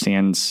he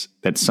understands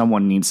that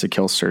someone needs to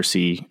kill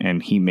Cersei,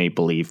 and he may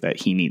believe that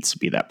he needs to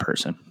be that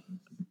person.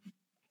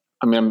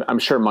 I mean, I'm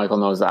sure Michael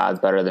knows the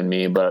odds better than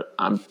me, but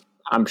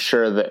I'm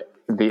sure that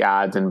the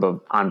odds on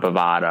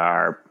Bovada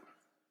are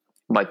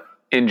like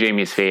in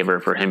Jaime's favor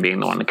for him being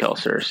the one to kill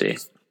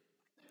Cersei.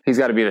 He's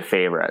got to be the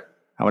favorite.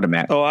 I would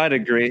imagine. Oh, I'd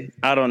agree.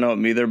 I don't know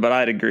him either, but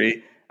I'd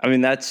agree. I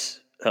mean, that's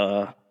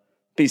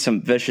be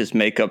some vicious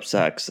makeup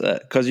sex,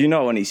 because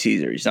when he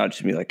sees her, he's not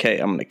just be like, "Hey,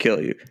 I'm going to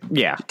kill you."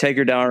 Yeah, take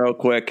her down real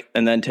quick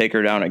and then take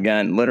her down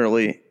again,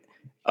 literally.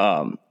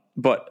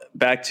 But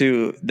back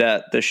to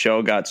that, the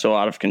show got so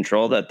out of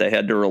control that they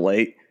had to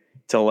relate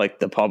to like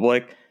the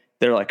public.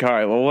 They're like, all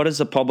right, well, what does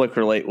the public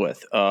relate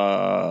with?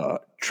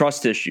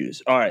 Trust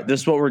issues. All right,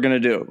 this is what we're going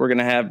to do. We're going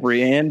to have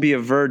Brienne be a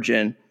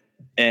virgin,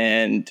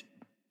 and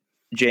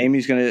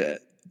Jaime's going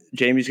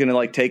to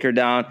like take her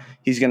down.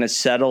 He's going to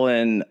settle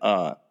in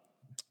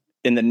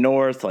the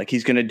north. Like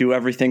he's going to do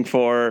everything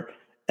for her.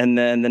 And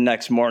then the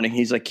next morning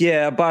he's like,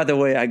 yeah, by the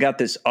way, I got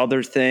this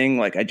other thing.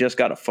 Like I just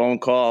got a phone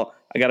call.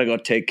 I got to go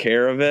take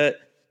care of it.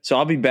 So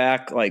I'll be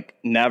back like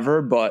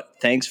never, but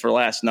thanks for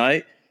last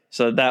night.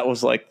 So that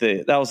was like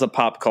the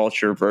pop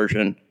culture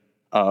version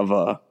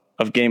of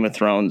Game of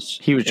Thrones.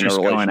 He was just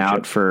going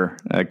out for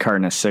a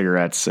carton of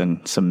cigarettes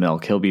and some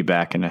milk. He'll be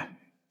back in a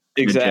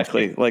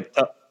exactly like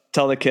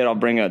tell the kid I'll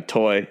bring a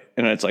toy,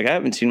 and it's like I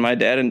haven't seen my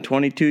dad in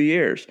 22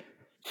 years.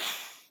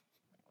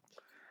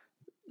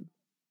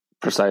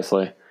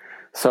 Precisely.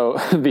 So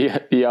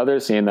the other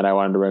scene that I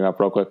wanted to bring up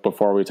real quick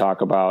before we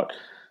talk about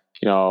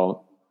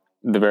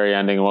the very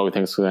ending and what we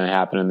think is going to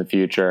happen in the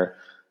future.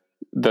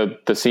 The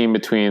scene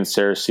between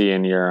Cersei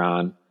and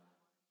Euron,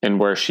 and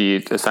where she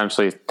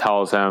essentially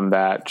tells him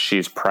that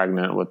she's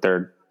pregnant with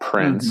their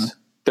prince. Mm-hmm.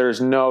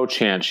 There's no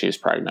chance she's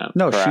pregnant.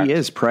 No, correct? She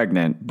is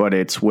pregnant, but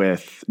it's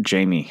with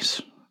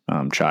Jaime's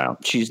child.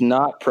 She's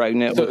not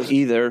pregnant with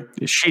either.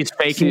 She's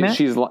faking it?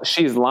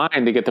 She's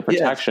lying to get the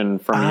protection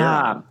from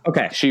Euron.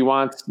 Okay. She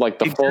wants like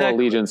the full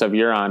allegiance of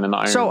Euron and the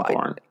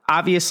Ironborn.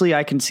 Obviously,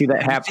 I can see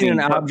that happening.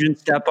 Have you seen an Abjad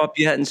step up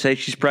yet and say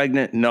she's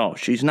pregnant? No,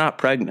 she's not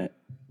pregnant.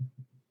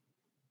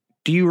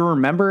 Do you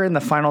remember in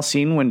the final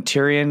scene when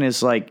Tyrion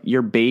is like,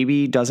 your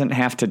baby doesn't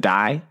have to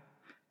die?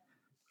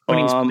 When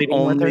he's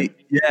pleading with her?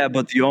 Yeah,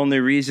 but the only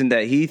reason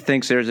that he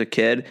thinks there's a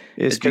kid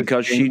is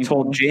because she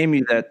told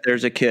Jaime that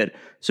there's a kid.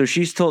 So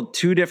she's told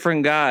two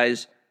different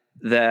guys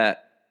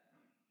that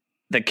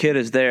the kid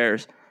is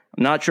theirs.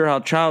 I'm not sure how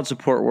child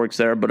support works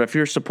there, but if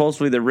you're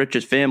supposedly the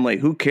richest family,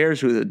 who cares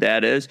who the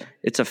dad is?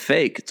 It's a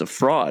fake. It's a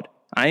fraud.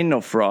 I ain't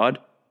no fraud.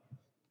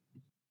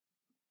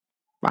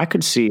 I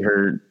could see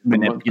her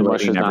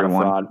manipulating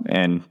everyone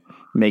and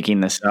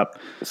making this up.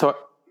 So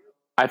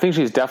I think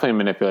she's definitely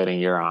manipulating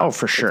Euron. Oh,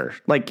 for sure.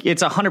 Like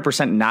it's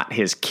 100% not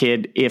his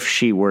kid. If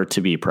she were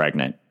to be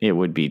pregnant, it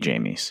would be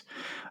Jaime's.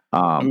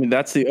 I mean,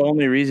 that's the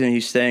only reason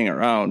he's staying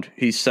around.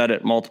 He's said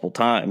it multiple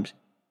times.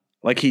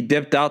 Like he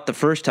dipped out the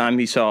first time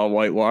he saw a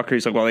White Walker.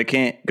 He's like, well, they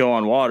can't go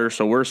on water,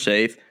 so we're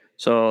safe.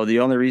 So the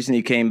only reason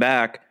he came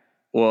back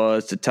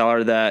was to tell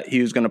her that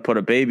he was going to put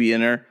a baby in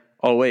her.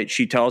 Oh, wait,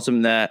 she tells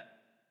him that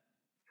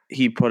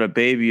he put a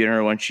baby in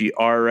her when she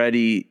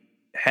already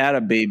had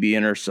a baby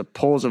in her,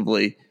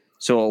 supposedly.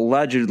 So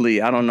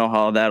allegedly, I don't know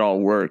how that all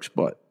works,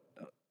 but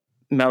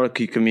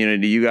medical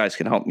community, you guys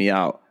can help me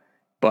out.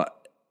 But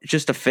it's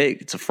just a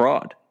fake. It's a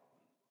fraud.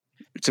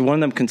 It's one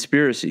of them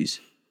conspiracies.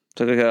 It's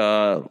like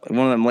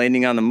one of them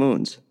landing on the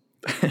moons.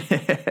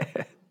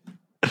 That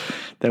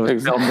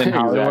was filmed in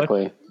Hollywood.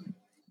 Exactly.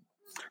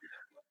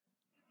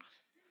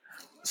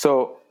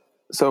 So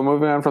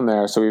moving on from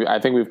there, I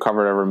think we've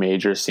covered every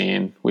major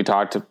scene. We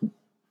talked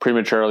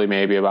prematurely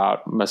maybe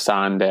about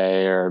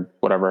Missandei or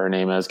whatever her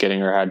name is,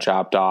 getting her head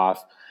chopped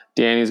off.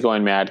 Dany's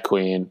going Mad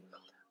Queen.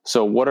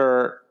 So what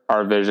are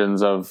our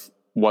visions of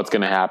what's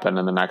going to happen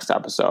in the next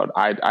episode?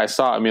 I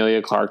saw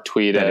Emilia Clarke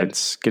tweeted that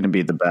it's going to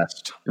be the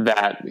best.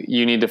 That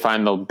you need to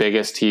find the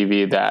biggest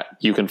TV that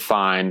you can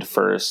find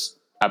for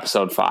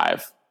episode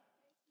 5.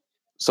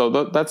 So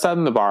that's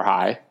setting the bar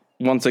high.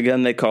 Once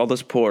again, they called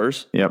us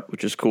pores. Yep.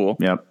 Which is cool.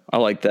 Yep. I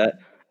like that.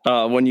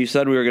 When you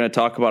said we were going to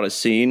talk about a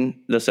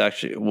scene, this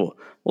actually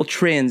we'll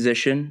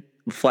transition,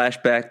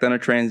 flashback, then a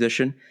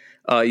transition.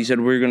 You said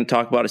we were going to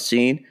talk about a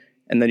scene,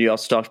 and then you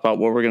also talked about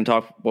what we're going to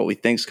talk, what we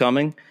think's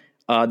coming.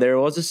 There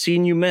was a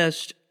scene you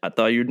missed. I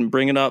thought you didn't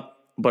bring it up,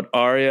 but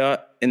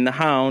Arya and the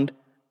Hound,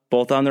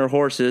 both on their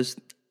horses.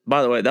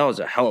 By the way, that was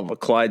a hell of a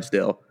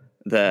Clydesdale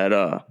that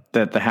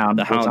the Hound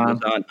was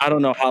on. I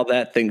don't know how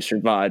that thing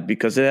survived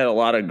because it had a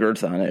lot of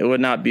girth on it. It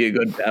would not be a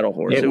good battle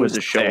horse. It was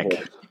a show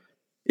horse.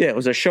 Yeah, it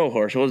was a show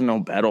horse. It wasn't no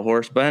battle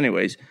horse. But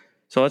anyways,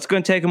 so it's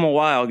going to take them a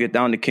while to get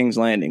down to King's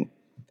Landing.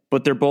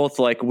 But they're both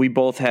like, we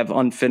both have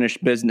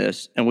unfinished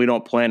business and we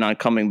don't plan on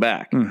coming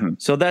back. Mm-hmm.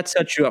 So that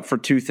sets you up for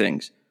two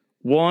things.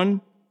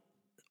 One,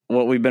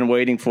 what we've been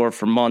waiting for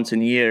months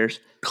and years,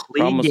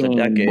 for almost a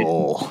decade.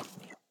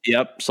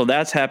 Yep. So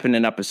that's happened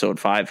in episode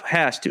 5.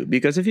 Has to,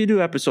 because if you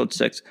do episode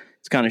 6,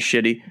 it's kind of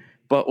shitty,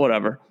 but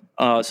whatever.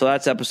 So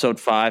that's episode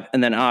 5.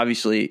 And then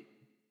obviously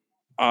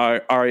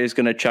Arya is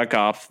going to check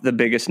off the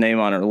biggest name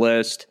on her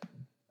list,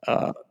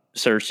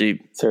 Cersei.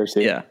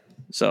 Yeah.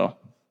 So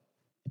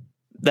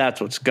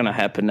that's what's going to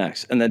happen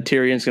next. And then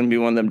Tyrion's going to be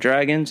one of them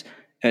dragons,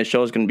 and the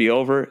show's going to be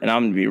over, and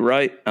I'm going to be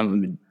right. I'm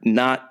going to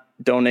not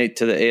donate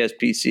to the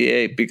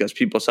ASPCA because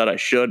people said I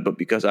should, but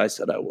because I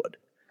said I would.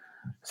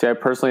 See, I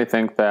personally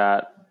think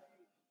that,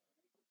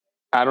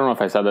 I don't know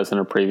if I said this in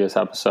a previous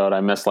episode.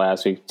 I missed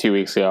last week, 2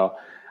 weeks ago.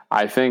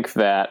 I think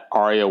that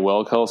Arya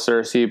will kill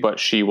Cersei, but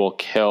she will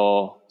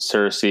kill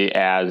Cersei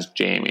as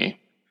Jaime,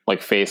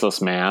 like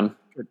faceless man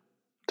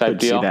type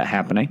deal. See that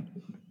happening.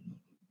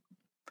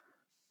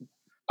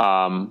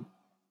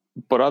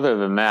 But other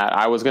than that,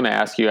 I was going to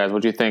ask you guys,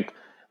 what do you think?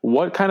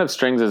 What kind of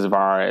strings is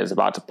Varys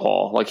about to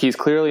pull? Like, he's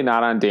clearly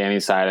not on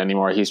Dany's side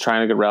anymore. He's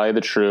trying to rally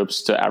the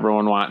troops to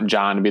everyone want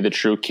Jon to be the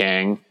true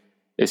king.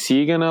 Is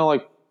he going to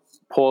like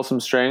pull some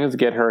strings,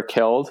 get her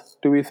killed?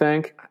 Do we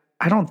think?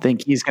 I don't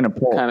think he's going to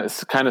pull.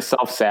 Kind of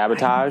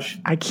self-sabotage.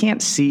 I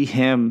can't see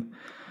him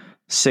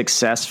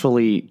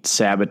successfully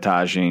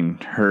sabotaging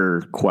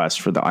her quest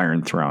for the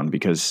Iron Throne,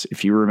 because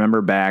if you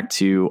remember back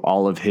to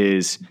all of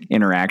his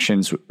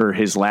interactions, or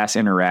his last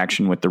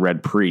interaction with the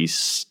Red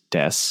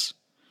Priestess,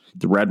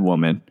 the Red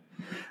Woman,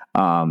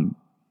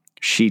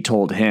 she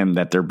told him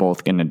that they're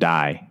both going to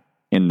die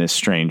in this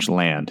strange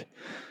land.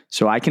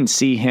 So I can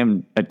see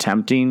him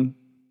attempting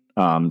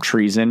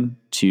treason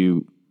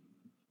to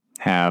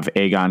have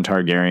Aegon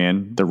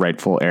Targaryen, the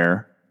rightful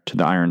heir to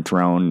the Iron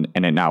Throne,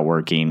 and it not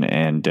working,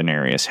 and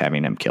Daenerys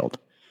having him killed.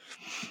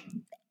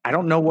 I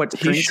don't know what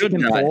he should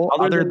pull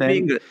other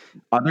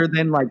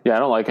than like, yeah, I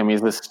don't like him.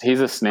 He's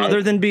a snake.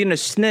 Other than being a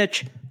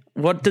snitch,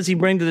 what does he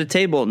bring to the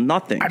table?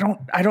 Nothing.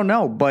 I don't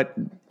know. But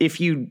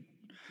if you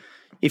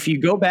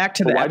go back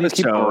to the why episode, do you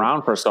keep him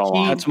around for so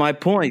long? That's my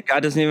point. God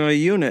doesn't even have a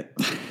unit.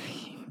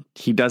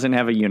 He doesn't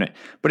have a unit.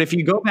 But if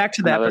you go back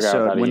to the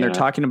episode when they're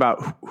talking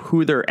about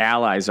who their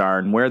allies are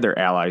and where their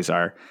allies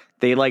are,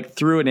 they like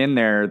threw it in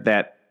there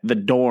that the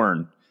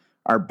Dorne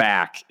are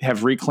back,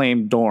 have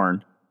reclaimed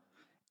Dorne,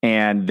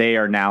 and they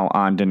are now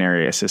on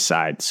Daenerys'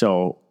 side.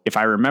 So if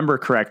I remember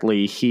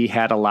correctly, he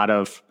had a lot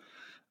of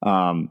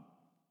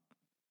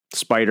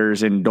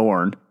spiders in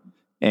Dorne,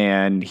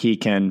 and he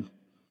can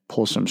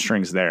pull some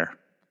strings there.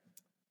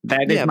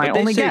 That is my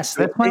only guess.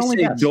 That's my only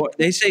guess.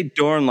 They say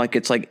Dorne like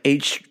it's like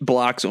 8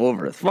 blocks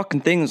over. The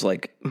fucking thing's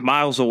like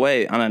miles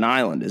away on an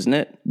island, isn't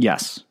it?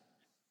 Yes.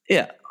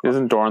 Yeah.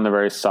 Isn't Dorne the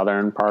very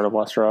southern part of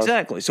Westeros?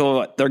 Exactly.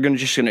 So they're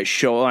just going to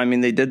show. I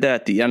mean, they did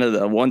that at the end of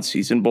the one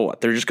season, but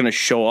they're just going to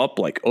show up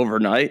like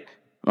overnight.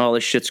 All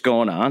this shit's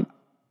going on.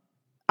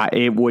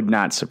 It would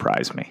not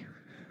surprise me.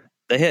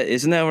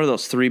 Isn't that where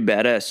those 3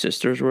 badass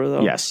sisters were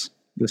though? Yes.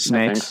 The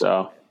snakes. I think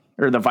so.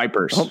 Or the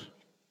vipers. Oh.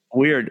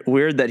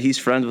 Weird that he's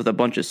friends with a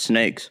bunch of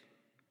snakes.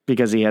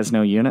 Because he has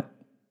no unit?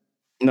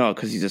 No,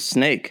 because he's a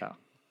snake.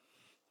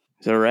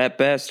 He's a rat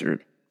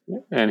bastard.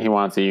 And he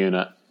wants a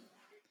unit.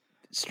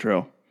 It's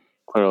true.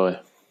 Clearly.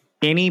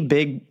 Any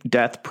big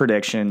death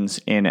predictions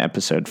in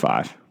episode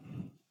 5?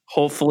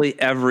 Hopefully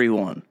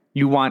everyone.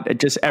 You want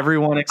just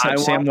everyone except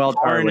Samwell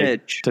Tarly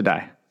to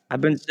die.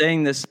 I've been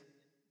saying this.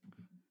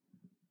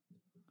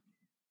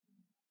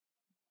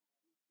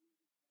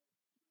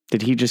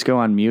 Did he just go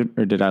on mute,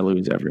 or did I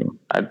lose everyone?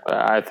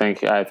 I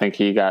think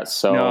he got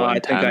so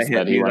intense I think I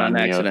hit mute on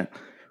accident.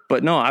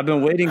 But no, I've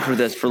been waiting for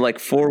this for like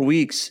 4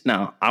 weeks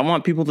now. I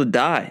want people to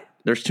die.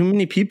 There's too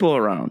many people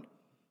around.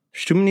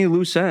 There's too many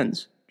loose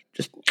ends.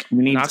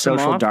 We need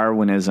social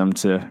Darwinism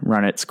to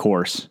run its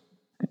course.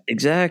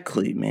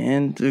 Exactly,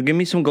 man. Give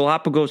me some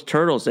Galapagos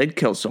turtles. They'd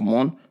kill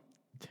someone.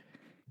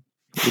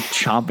 You're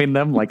chomping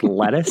them like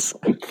lettuce?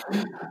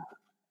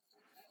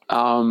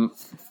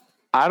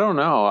 I don't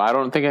know. I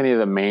don't think any of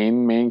the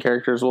main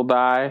characters will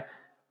die.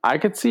 I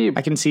can see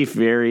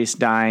Varys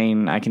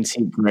dying. I can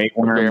see Grey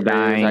Worm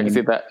dying. I can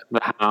see the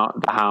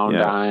Hound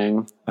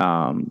dying.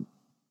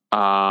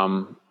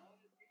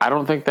 I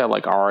don't think that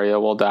like Arya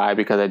will die,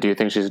 because I do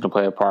think she's going to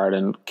play a part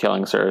in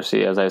killing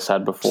Cersei, as I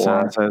said before.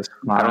 Sansa's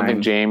fine. I don't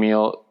think Jaime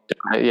will.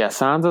 Yeah,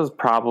 Sansa's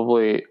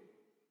probably.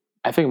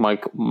 I think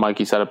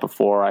Mikey said it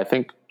before. I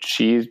think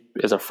she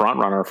is a front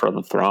runner for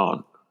the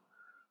throne,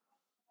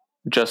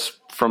 just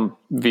from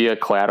via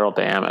collateral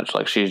damage.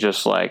 Like, she's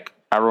just like,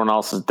 everyone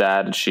else is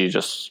dead, and she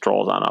just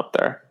strolls on up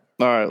there.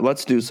 All right,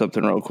 let's do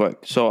something real quick.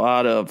 So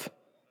out of,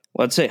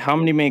 let's say, how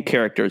many main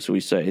characters we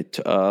say?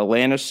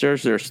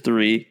 Lannisters, there's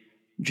 3.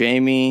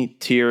 Jaime,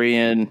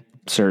 Tyrion,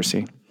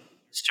 Cersei.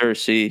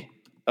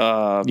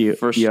 For You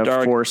have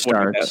Stark, 4 what do you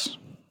got? Starks.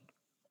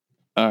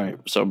 All right,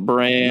 so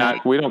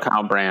Bran. We don't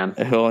count Bran.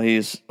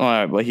 He's all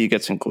right, but he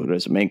gets included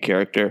as a main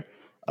character.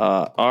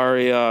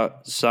 Arya,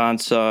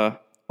 Sansa.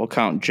 We'll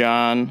count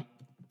Jon.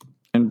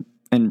 And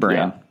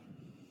Bran.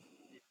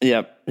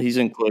 Yep, he's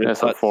included.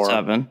 That's a 4.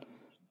 7.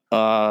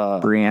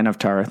 Brienne of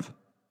Tarth.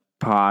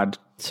 Pod.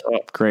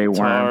 Grey Worm.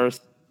 Tarth,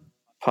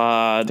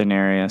 Pod,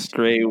 Daenerys.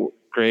 Grey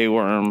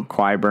Worm.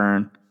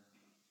 Qyburn.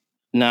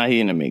 Nah, he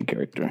ain't a main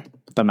character.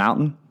 The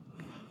Mountain.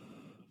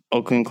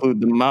 I'll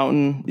conclude the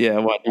Mountain. Yeah,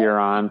 what?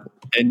 Euron.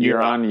 And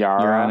Euron,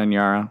 Yara. Euron and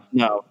Yara.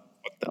 No,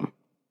 fuck them.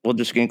 We'll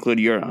just include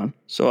Euron.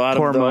 So out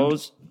of Tormund.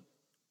 those,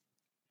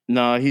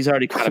 no, he's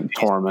already kind of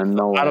Tormund.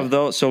 No way. out of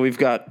those. So we've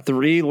got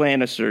 3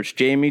 Lannisters: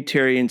 Jaime,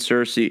 Tyrion,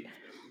 Cersei.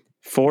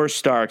 4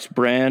 Starks: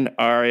 Bran,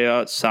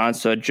 Arya,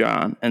 Sansa,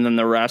 Jon, and then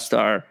the rest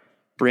are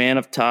Brienne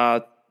of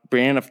Tarth,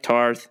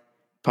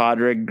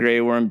 Podrick,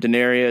 Grey Worm,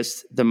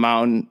 Daenerys, the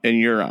Mountain, and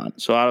Euron.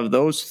 So out of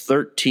those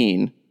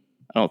 13,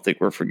 I don't think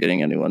we're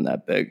forgetting anyone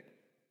that big.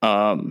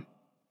 How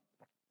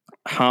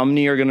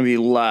many are going to be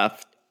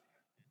left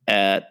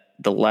at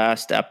the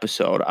last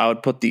episode? I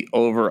would put the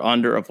over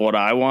under of what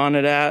I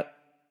wanted at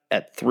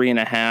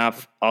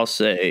 3.5. I'll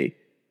say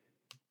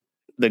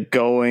the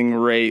going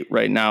rate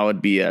right now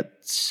would be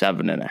at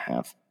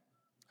 7.5.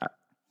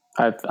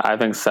 I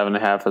think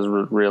 7.5 is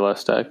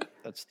realistic.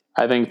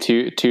 I think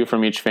two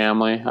from each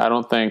family. I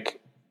don't think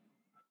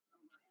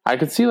I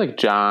could see like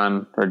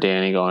Jon or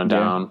Dany going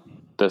down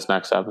this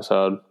next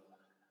episode,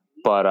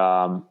 but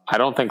I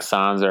don't think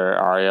Sansa or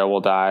Arya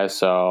will die.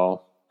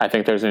 So I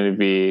think there's going to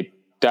be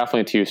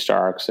definitely 2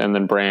 Starks, and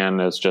then Bran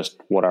is just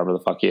whatever the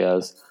fuck he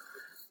is.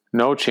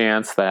 No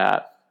chance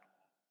that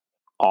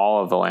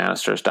all of the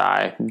Lannisters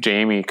die.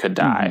 Jaime could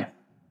die,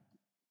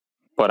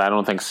 but I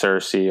don't think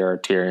Cersei or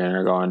Tyrion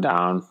are going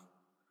down.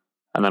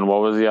 And then what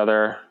was the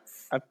other?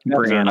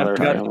 Brienne of I've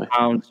got the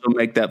Hound, so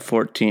make that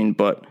 14.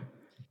 But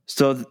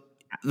so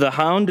the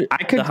Hound,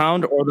 the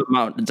Hound or the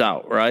Mountain's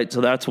out, right? So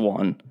that's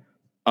 1.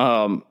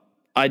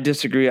 I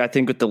disagree. I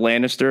think with the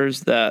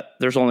Lannisters that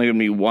there's only going to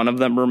be 1 of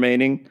them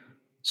remaining,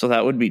 so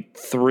that would be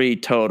 3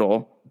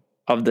 total.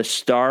 Of the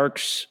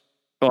Starks,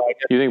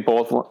 You think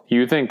both?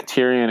 You think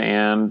Tyrion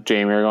and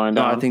Jaime are going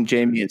down? no, I think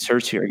Jaime and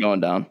Cersei are going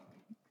down.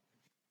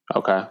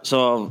 Okay.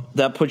 So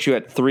that puts you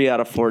at 3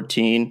 out of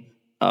 14.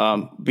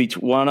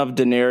 One of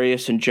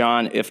Daenerys and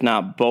Jon, if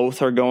not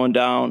both, are going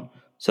down.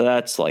 So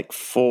that's like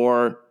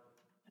 4.5.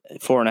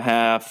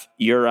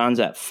 Euron's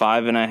at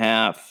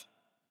 5.5.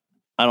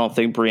 I don't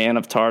think Brienne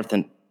of Tarth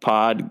and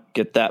Pod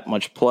get that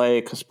much play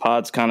because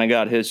Pod's kind of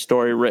got his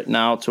story written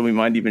out. So we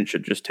might even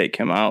should just take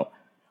him out.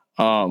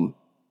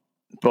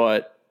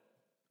 But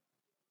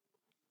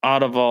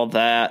out of all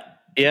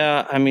that,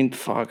 yeah, I mean,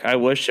 fuck, I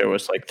wish there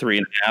was like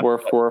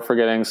 3.5. We're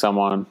forgetting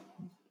someone.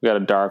 We got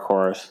a dark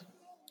horse.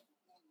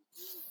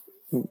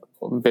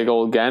 Big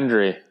old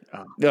Gendry.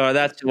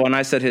 That's when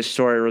I said his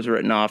story was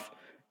written off.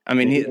 I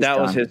mean, that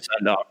was his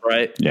send off,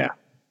 right? Yeah.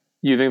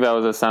 You think that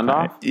was a send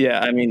off? Yeah,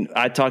 I mean,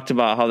 I talked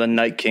about how the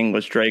Night King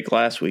was Drake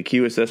last week.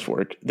 He was this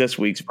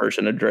week's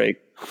version of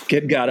Drake.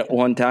 Kid got it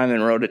one time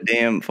and wrote a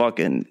damn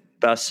fucking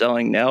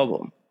best-selling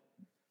album.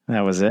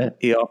 That was it.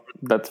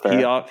 That's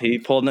fair. He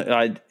pulled it.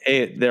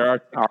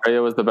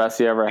 Arya was the best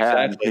he ever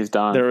had. Exactly. He's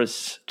done. There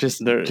was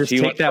Just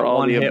take that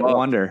one hit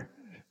wonder.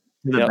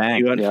 He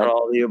went for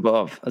all the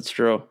above. That's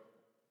true.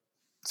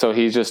 So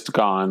he's just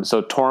gone.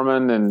 So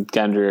Tormund and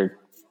Gendry are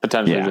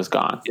potentially just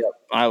gone. Yeah,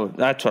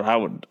 that's what I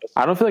would.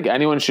 I don't feel like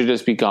anyone should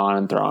just be gone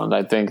and thrown.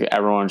 I think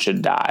everyone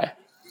should die.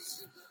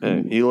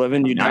 You live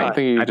and you die. I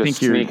think you just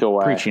sneak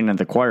away. Preaching to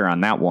the choir on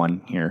that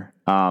one here.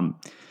 I'm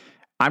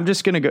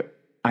just gonna go.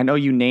 I know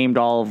you named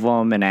all of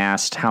them and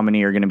asked how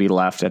many are going to be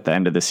left at the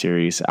end of the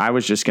series. I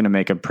was just going to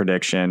make a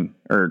prediction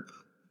or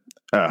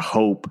a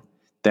hope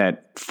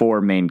that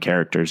 4 main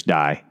characters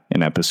die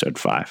in episode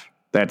 5.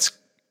 That's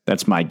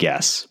my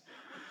guess.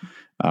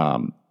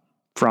 From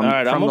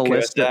the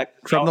list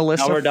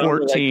of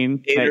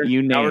 14 that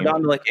you named. Now we're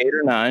down to like 8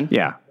 or 9.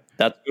 Yeah.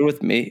 That's good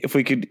with me. If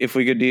we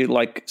could do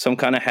like some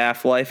kind of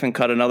Half-Life and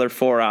cut another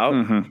 4 out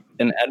and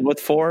end with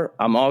 4,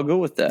 I'm all good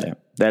with that. Yeah.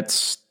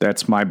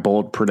 That's my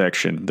bold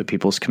prediction. The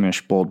People's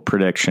Commish bold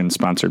prediction,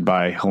 sponsored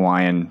by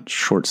Hawaiian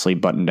short sleeve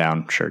button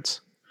down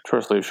shirts.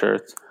 Short sleeve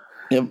shirts.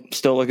 Yep.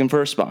 Still looking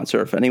for a sponsor.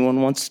 If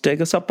anyone wants to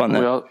take us up on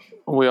that,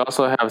 we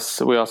also have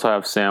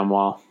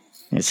Samwell.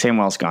 Yeah,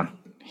 Samwell's gone.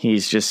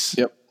 He's just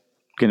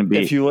going to be.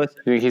 If you listen,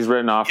 You think he's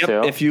written off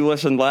too? If you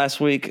listened last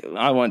week,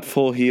 I went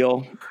full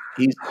heel.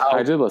 He's out.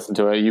 I did listen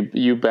to it.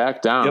 You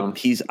backed down. Yep,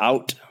 he's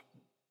out.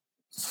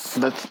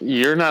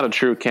 You're not a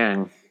true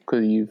king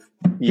because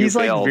He's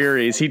like failed.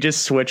 Viries. He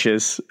just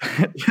switches.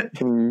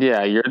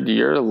 Yeah, you're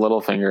a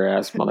Littlefinger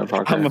ass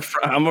motherfucker.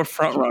 I'm a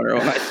front runner.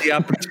 When I see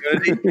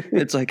opportunity,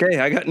 it's like, hey,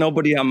 I got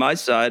nobody on my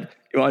side.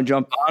 You want to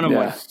jump on? I'm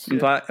like,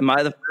 am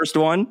I the first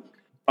one?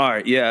 All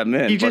right, yeah,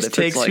 man. He just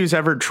takes who's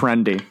ever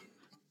trendy.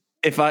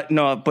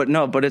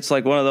 but it's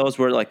like one of those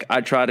where like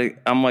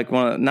I'm like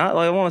not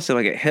like I want to say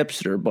like a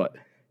hipster, but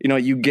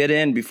you get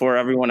in before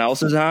everyone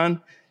else is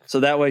on. So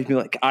that way,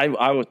 like you're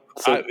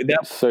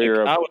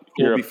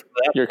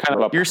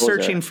kind of you're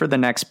searching for the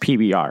next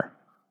PBR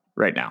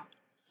right now.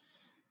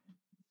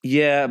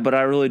 Yeah, but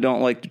I really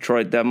don't like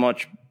Detroit that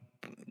much.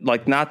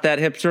 Like not that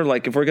hipster.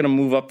 Like if we're gonna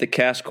move up the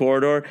Cass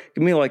Corridor,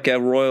 give me like a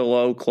Royal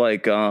Oak,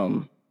 like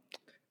not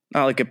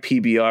like a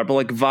PBR, but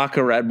like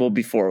Vodka Red Bull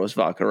before it was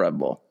Vodka Red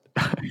Bull.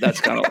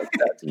 That's kind of like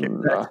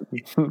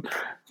that.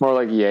 More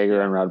like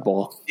Jaeger and Red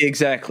Bull.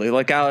 Exactly.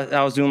 Like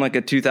I was doing like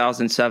a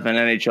 2007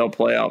 NHL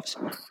playoffs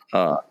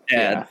ad.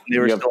 Yeah. They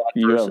were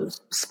you have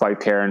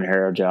spiked hair and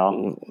hair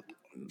gel.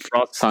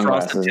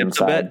 Frosted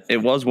tips a bit. It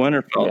was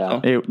winter.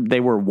 They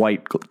were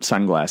white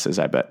sunglasses,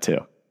 I bet, too.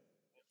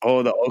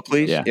 Oh, the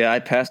Oakleys? Yeah, I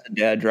passed a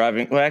dad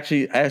driving. Well,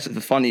 actually,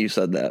 the funny you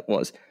said that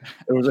was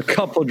there was a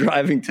couple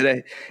driving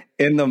today,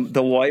 and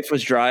the wife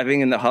was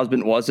driving and the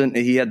husband wasn't.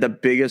 And he had the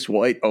biggest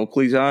white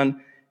Oakleys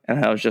on,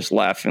 and I was just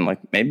laughing. Like,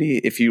 maybe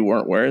if you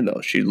weren't wearing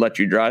those, she'd let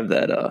you drive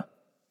that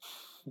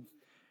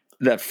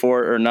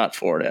Ford, or not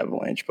Ford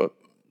Avalanche, but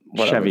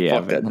whatever. Chevy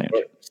Avalanche.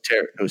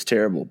 It was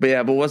terrible. But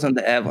yeah, but it wasn't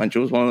the Avalanche. It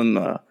was one of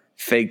them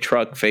fake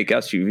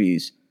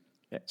SUVs.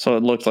 So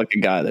it looked like a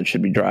guy that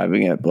should be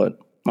driving it, but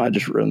I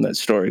just ruined that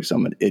story because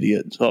I'm an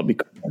idiot. So I'll be.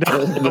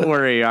 Don't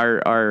worry,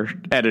 our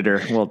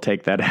editor will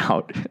take that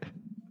out.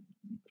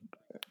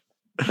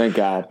 Thank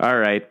God. All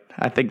right,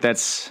 I think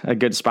that's a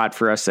good spot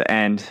for us to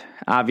end.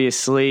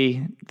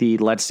 Obviously, the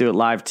Let's Do It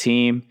Live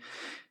team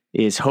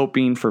is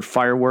hoping for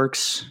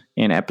fireworks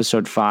in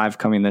episode 5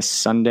 coming this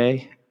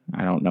Sunday.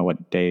 I don't know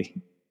what day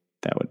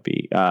that would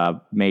be.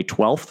 May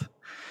 12th.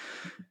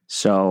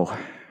 So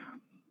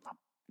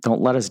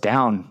don't let us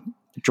down,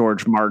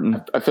 George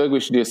Martin. I feel like we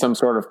should do some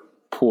sort of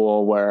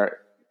pool where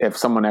if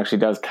someone actually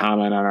does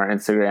comment on our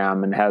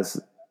Instagram and has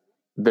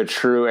the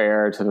true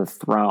heir to the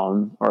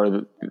throne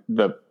or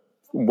the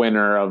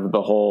winner of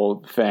the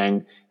whole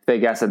thing, if they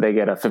guess it, they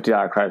get a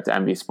 $50 credit to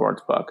MV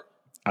Sportsbook.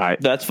 All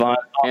right, that's fine.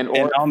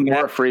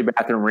 Or a free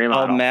bathroom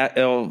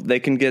remodel. They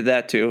can get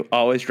that too.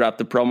 Always drop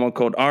the promo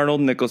code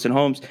Arnold Nicholson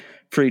Homes,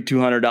 free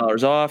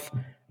 $200 off.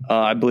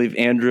 I believe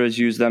Andrew has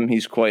used them.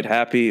 He's quite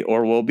happy,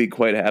 or will be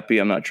quite happy.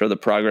 I'm not sure the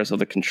progress of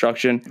the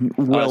construction.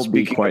 Will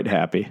be quite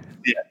happy.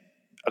 Yeah.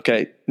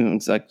 Okay,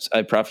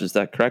 I prefaced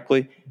that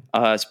correctly.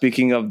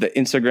 Speaking of the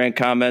Instagram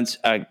comments,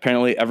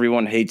 apparently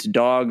everyone hates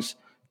dogs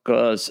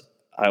because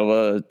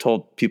I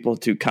told people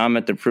to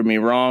comment to prove me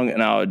wrong,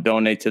 and I would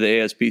donate to the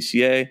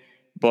ASPCA.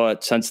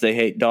 But since they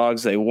hate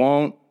dogs, they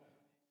won't.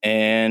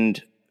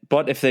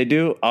 But if they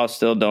do, I'll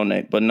still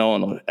donate. But no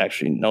one will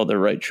actually know the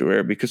right true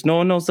heir because no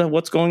one knows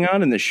what's going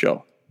on in this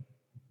show.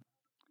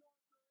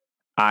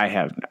 I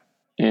have.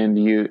 And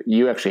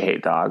you actually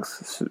hate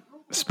dogs.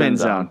 Spin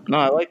zone. No,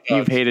 I like dogs.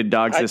 You've hated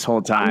dogs this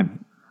whole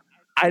time.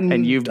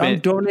 And you've been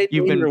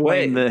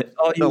playing the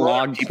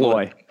long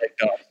ploy.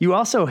 You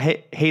also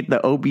hate the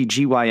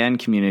OBGYN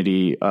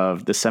community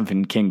of the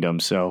Seven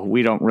Kingdoms, so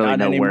we don't really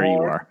know where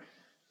you are.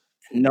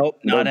 Nope,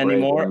 not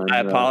anymore.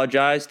 I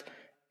apologized,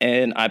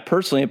 and I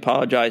personally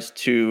apologized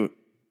to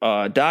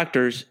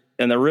doctors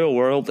in the real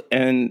world,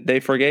 and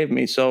they forgave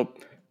me. So,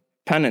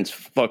 penance,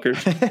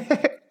 fuckers.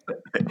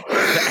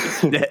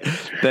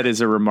 That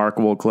is a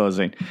remarkable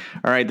closing.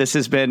 All right, this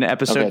has been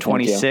episode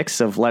 26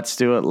 of Let's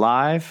Do It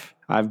Live.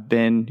 I've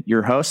been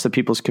your host, the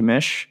People's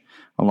Commish,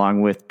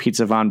 along with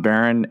Pizza Von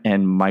Baron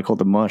and Michael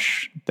the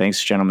Mush.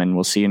 Thanks, gentlemen.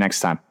 We'll see you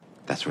next time.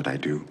 That's what I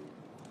do.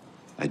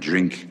 I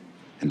drink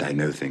and I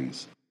know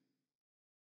things.